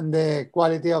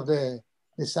quality of the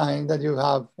design that you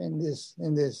have in this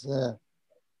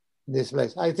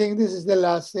place. I think this is the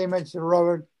last image,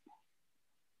 Robert.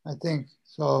 I think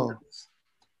so.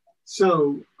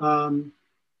 So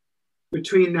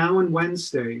between now and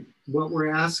Wednesday, what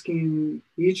we're asking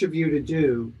each of you to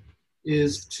do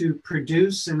is to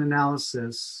produce an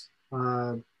analysis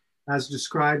as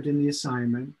described in the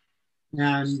assignment.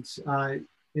 And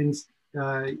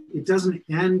it doesn't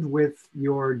end with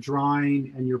your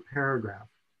drawing and your paragraph.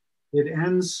 It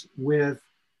ends with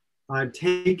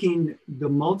taking the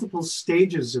multiple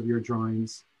stages of your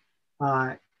drawings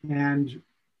and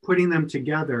putting them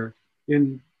together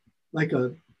in like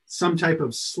some type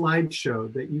of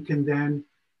slideshow that you can then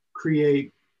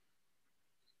create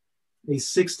a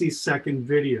 60-second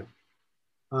video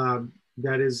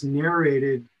that is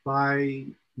narrated by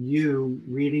you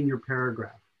reading your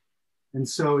paragraph. And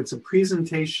so it's a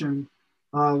presentation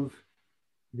of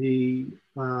the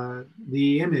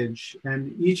image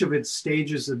and each of its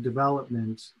stages of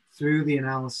development through the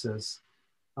analysis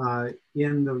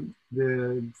in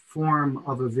the form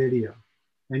of a video.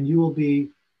 And you will be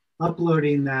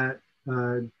uploading that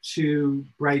to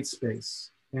Brightspace.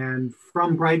 And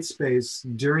from Brightspace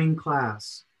during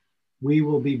class, we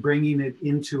will be bringing it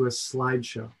into a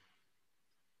slideshow.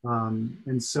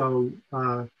 And so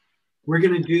we're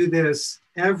going to do this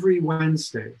every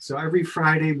Wednesday. So every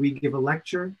Friday we give a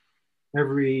lecture.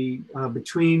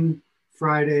 Between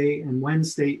Friday and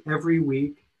Wednesday every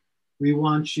week, we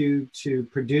want you to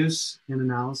produce an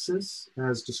analysis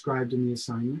as described in the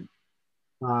assignment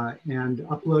and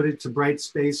upload it to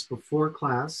Brightspace before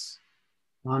class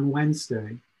on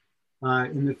Wednesday.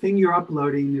 And the thing you're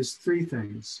uploading is three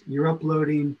things. You're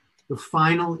uploading the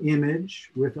final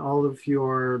image with all of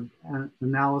your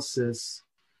analysis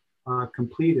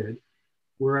completed.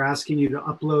 We're asking you to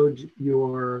upload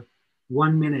your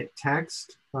 1 minute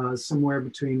text, somewhere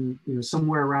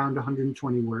around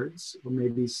 120 words, or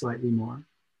maybe slightly more.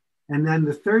 And then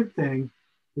the third thing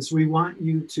is we want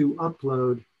you to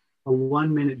upload a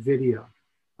 1 minute video.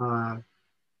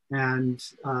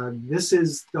 This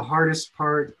is the hardest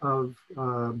part of,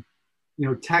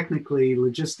 technically,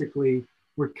 logistically,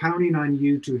 we're counting on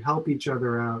you to help each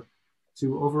other out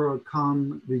to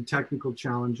overcome the technical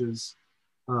challenges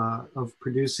of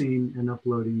producing and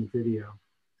uploading the video.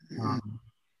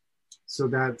 So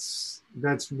that's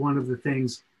one of the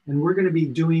things. And we're going to be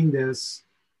doing this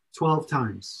 12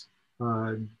 times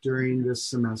during this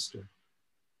semester.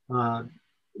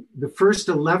 The first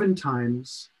 11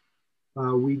 times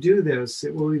we do this,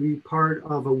 it will be part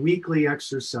of a weekly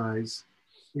exercise.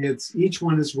 Each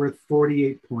one is worth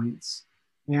 48 points.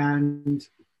 And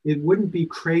it wouldn't be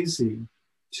crazy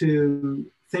to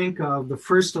think of the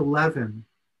first 11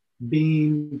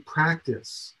 being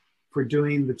practice for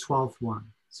doing the 12th one.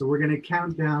 So we're going to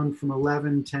count down from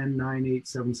 11, 10, 9, 8,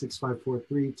 7, 6, 5, 4,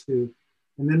 3, 2.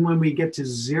 And then when we get to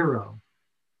 0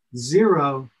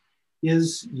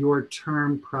 is your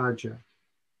term project.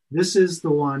 This is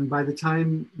the one, by the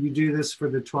time you do this for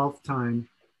the 12th time,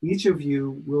 each of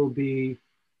you will be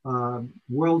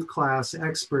world-class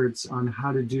experts on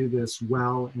how to do this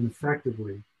well and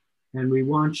effectively. And we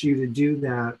want you to do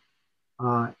that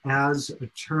as a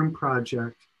term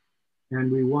project.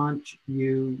 And we want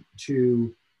you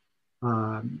to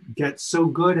get so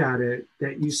good at it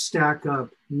that you stack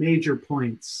up major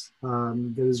points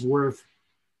that is worth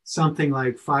something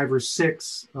like 5 or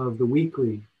 6 of the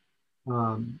weekly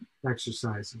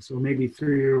exercises, or maybe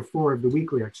 3 or 4 of the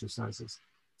weekly exercises.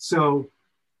 So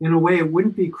in a way, it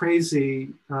wouldn't be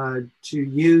crazy to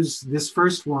use this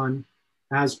first one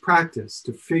as practice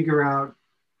to figure out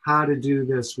how to do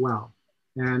this well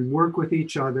and work with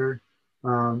each other.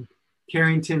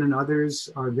 Carrington and others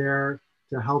are there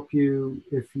to help you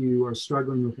if you are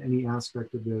struggling with any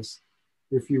aspect of this.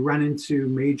 If you run into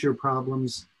major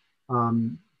problems,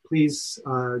 please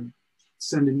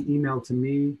send an email to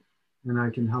me and I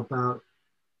can help out.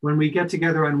 When we get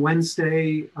together on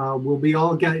Wednesday, we'll be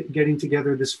all getting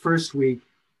together this first week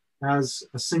as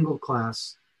a single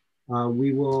class.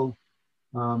 We will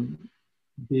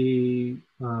be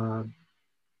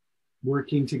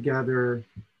working together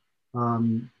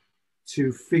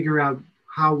to figure out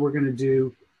how we're going to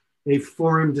do a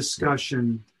forum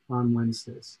discussion on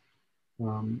Wednesdays.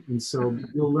 And so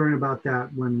you'll learn about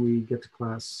that when we get to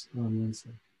class on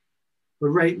Wednesday. But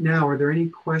right now, are there any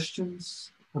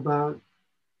questions about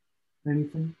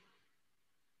anything?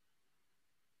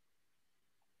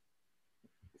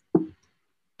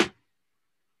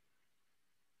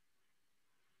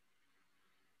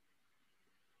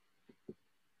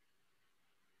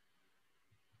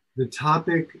 The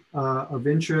topic of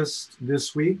interest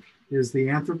this week is the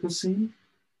Anthropocene.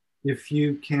 If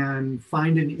you can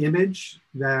find an image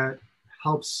that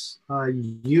helps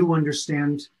you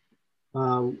understand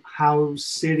how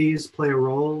cities play a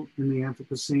role in the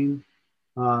Anthropocene,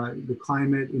 the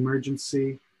climate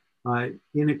emergency,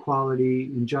 inequality,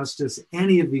 injustice,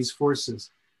 any of these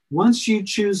forces. Once you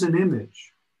choose an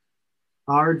image,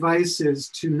 our advice is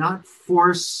to not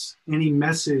force any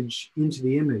message into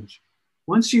the image.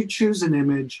 Once you choose an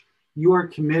image, you are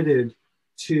committed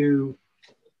to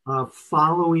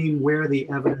following where the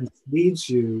evidence leads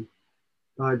you.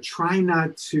 Try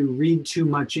not to read too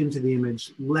much into the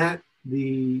image. Let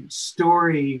the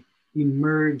story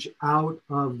emerge out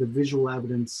of the visual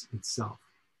evidence itself.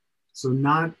 So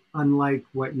not unlike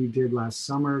what you did last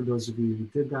summer, those of you who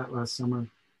did that last summer,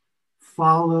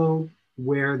 follow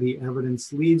where the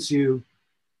evidence leads you.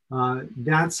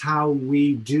 That's how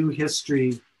we do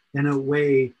history in a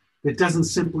way that doesn't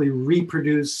simply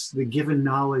reproduce the given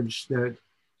knowledge that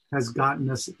has gotten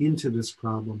us into this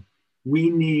problem. We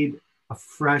need a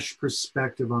fresh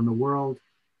perspective on the world.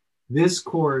 This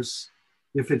course,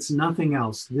 if it's nothing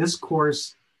else, this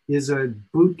course is a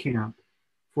boot camp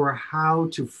for how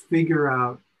to figure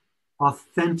out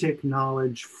authentic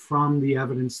knowledge from the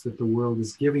evidence that the world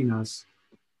is giving us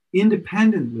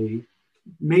independently,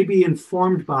 maybe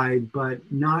informed by, but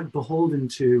not beholden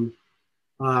to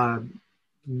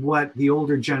what the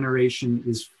older generation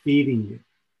is feeding you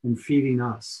and feeding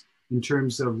us in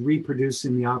terms of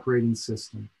reproducing the operating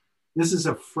system. This is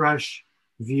a fresh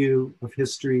view of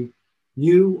history.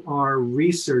 You are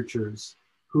researchers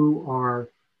who are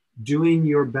doing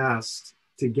your best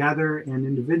together and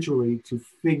individually to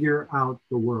figure out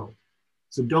the world.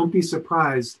 So don't be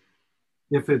surprised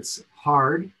if it's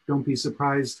hard. Don't be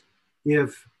surprised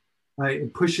if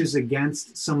it pushes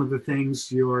against some of the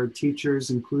things your teachers,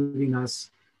 including us,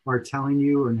 are telling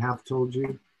you and have told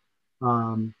you.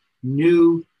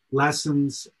 New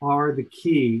lessons are the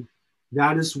key.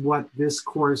 That is what this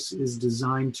course is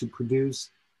designed to produce.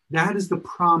 That is the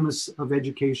promise of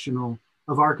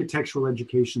architectural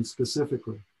education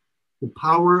specifically. The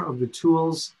power of the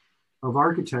tools of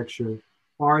architecture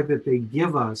are that they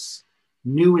give us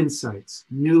new insights,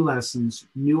 new lessons,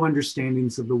 new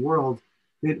understandings of the world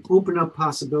that open up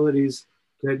possibilities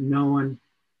that no one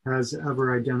has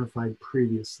ever identified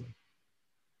previously.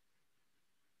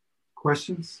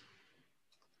 Questions?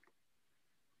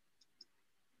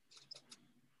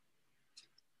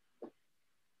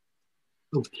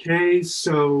 Okay,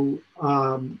 so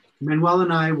Manuel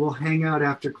and I will hang out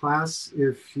after class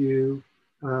if you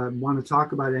want to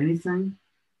talk about anything.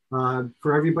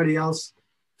 For everybody else,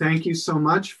 thank you so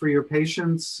much for your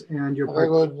patience and your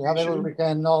participation. Have a good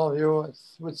weekend, all of you.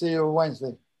 We'll see you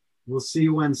Wednesday. We'll see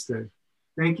you Wednesday.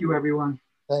 Thank you, everyone.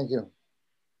 Thank you.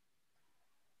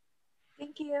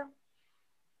 Thank you.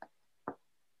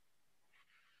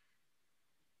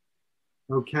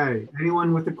 Okay,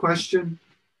 anyone with a question?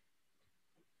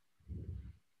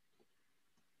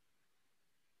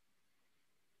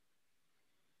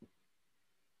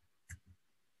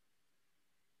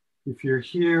 If you're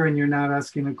here and you're not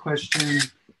asking a question,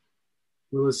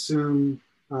 we'll assume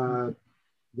that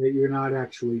you're not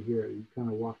actually here. You kind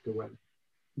of walked away.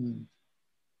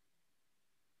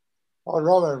 Oh,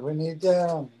 Robert, we need.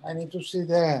 I need to see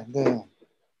the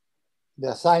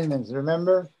assignments.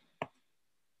 Remember,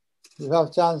 you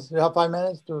have chance. You have 5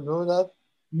 minutes to do that.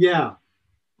 Yeah.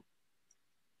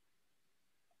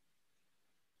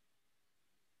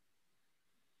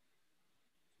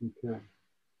 Okay.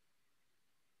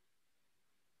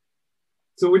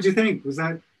 So what'd you think? Was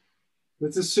that,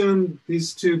 let's assume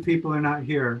these two people are not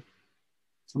here.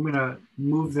 So I'm gonna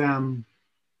move them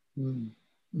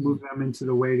into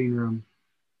the waiting room.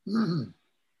 Let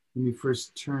me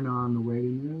first turn on the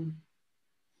waiting room.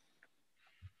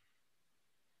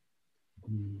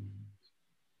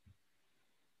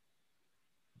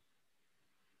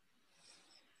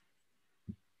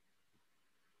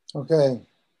 Okay.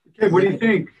 Okay, what do you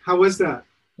think? How was that?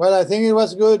 Well, I think it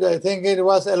was good. I think it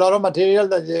was a lot of material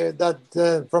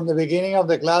that from the beginning of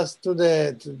the class to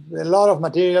a lot of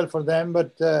material for them.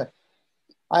 But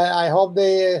I hope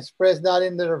they express that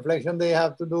in the reflection they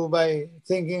have to do by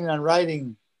thinking and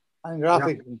writing and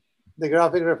graphic, the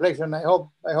graphic reflection. I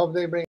hope they bring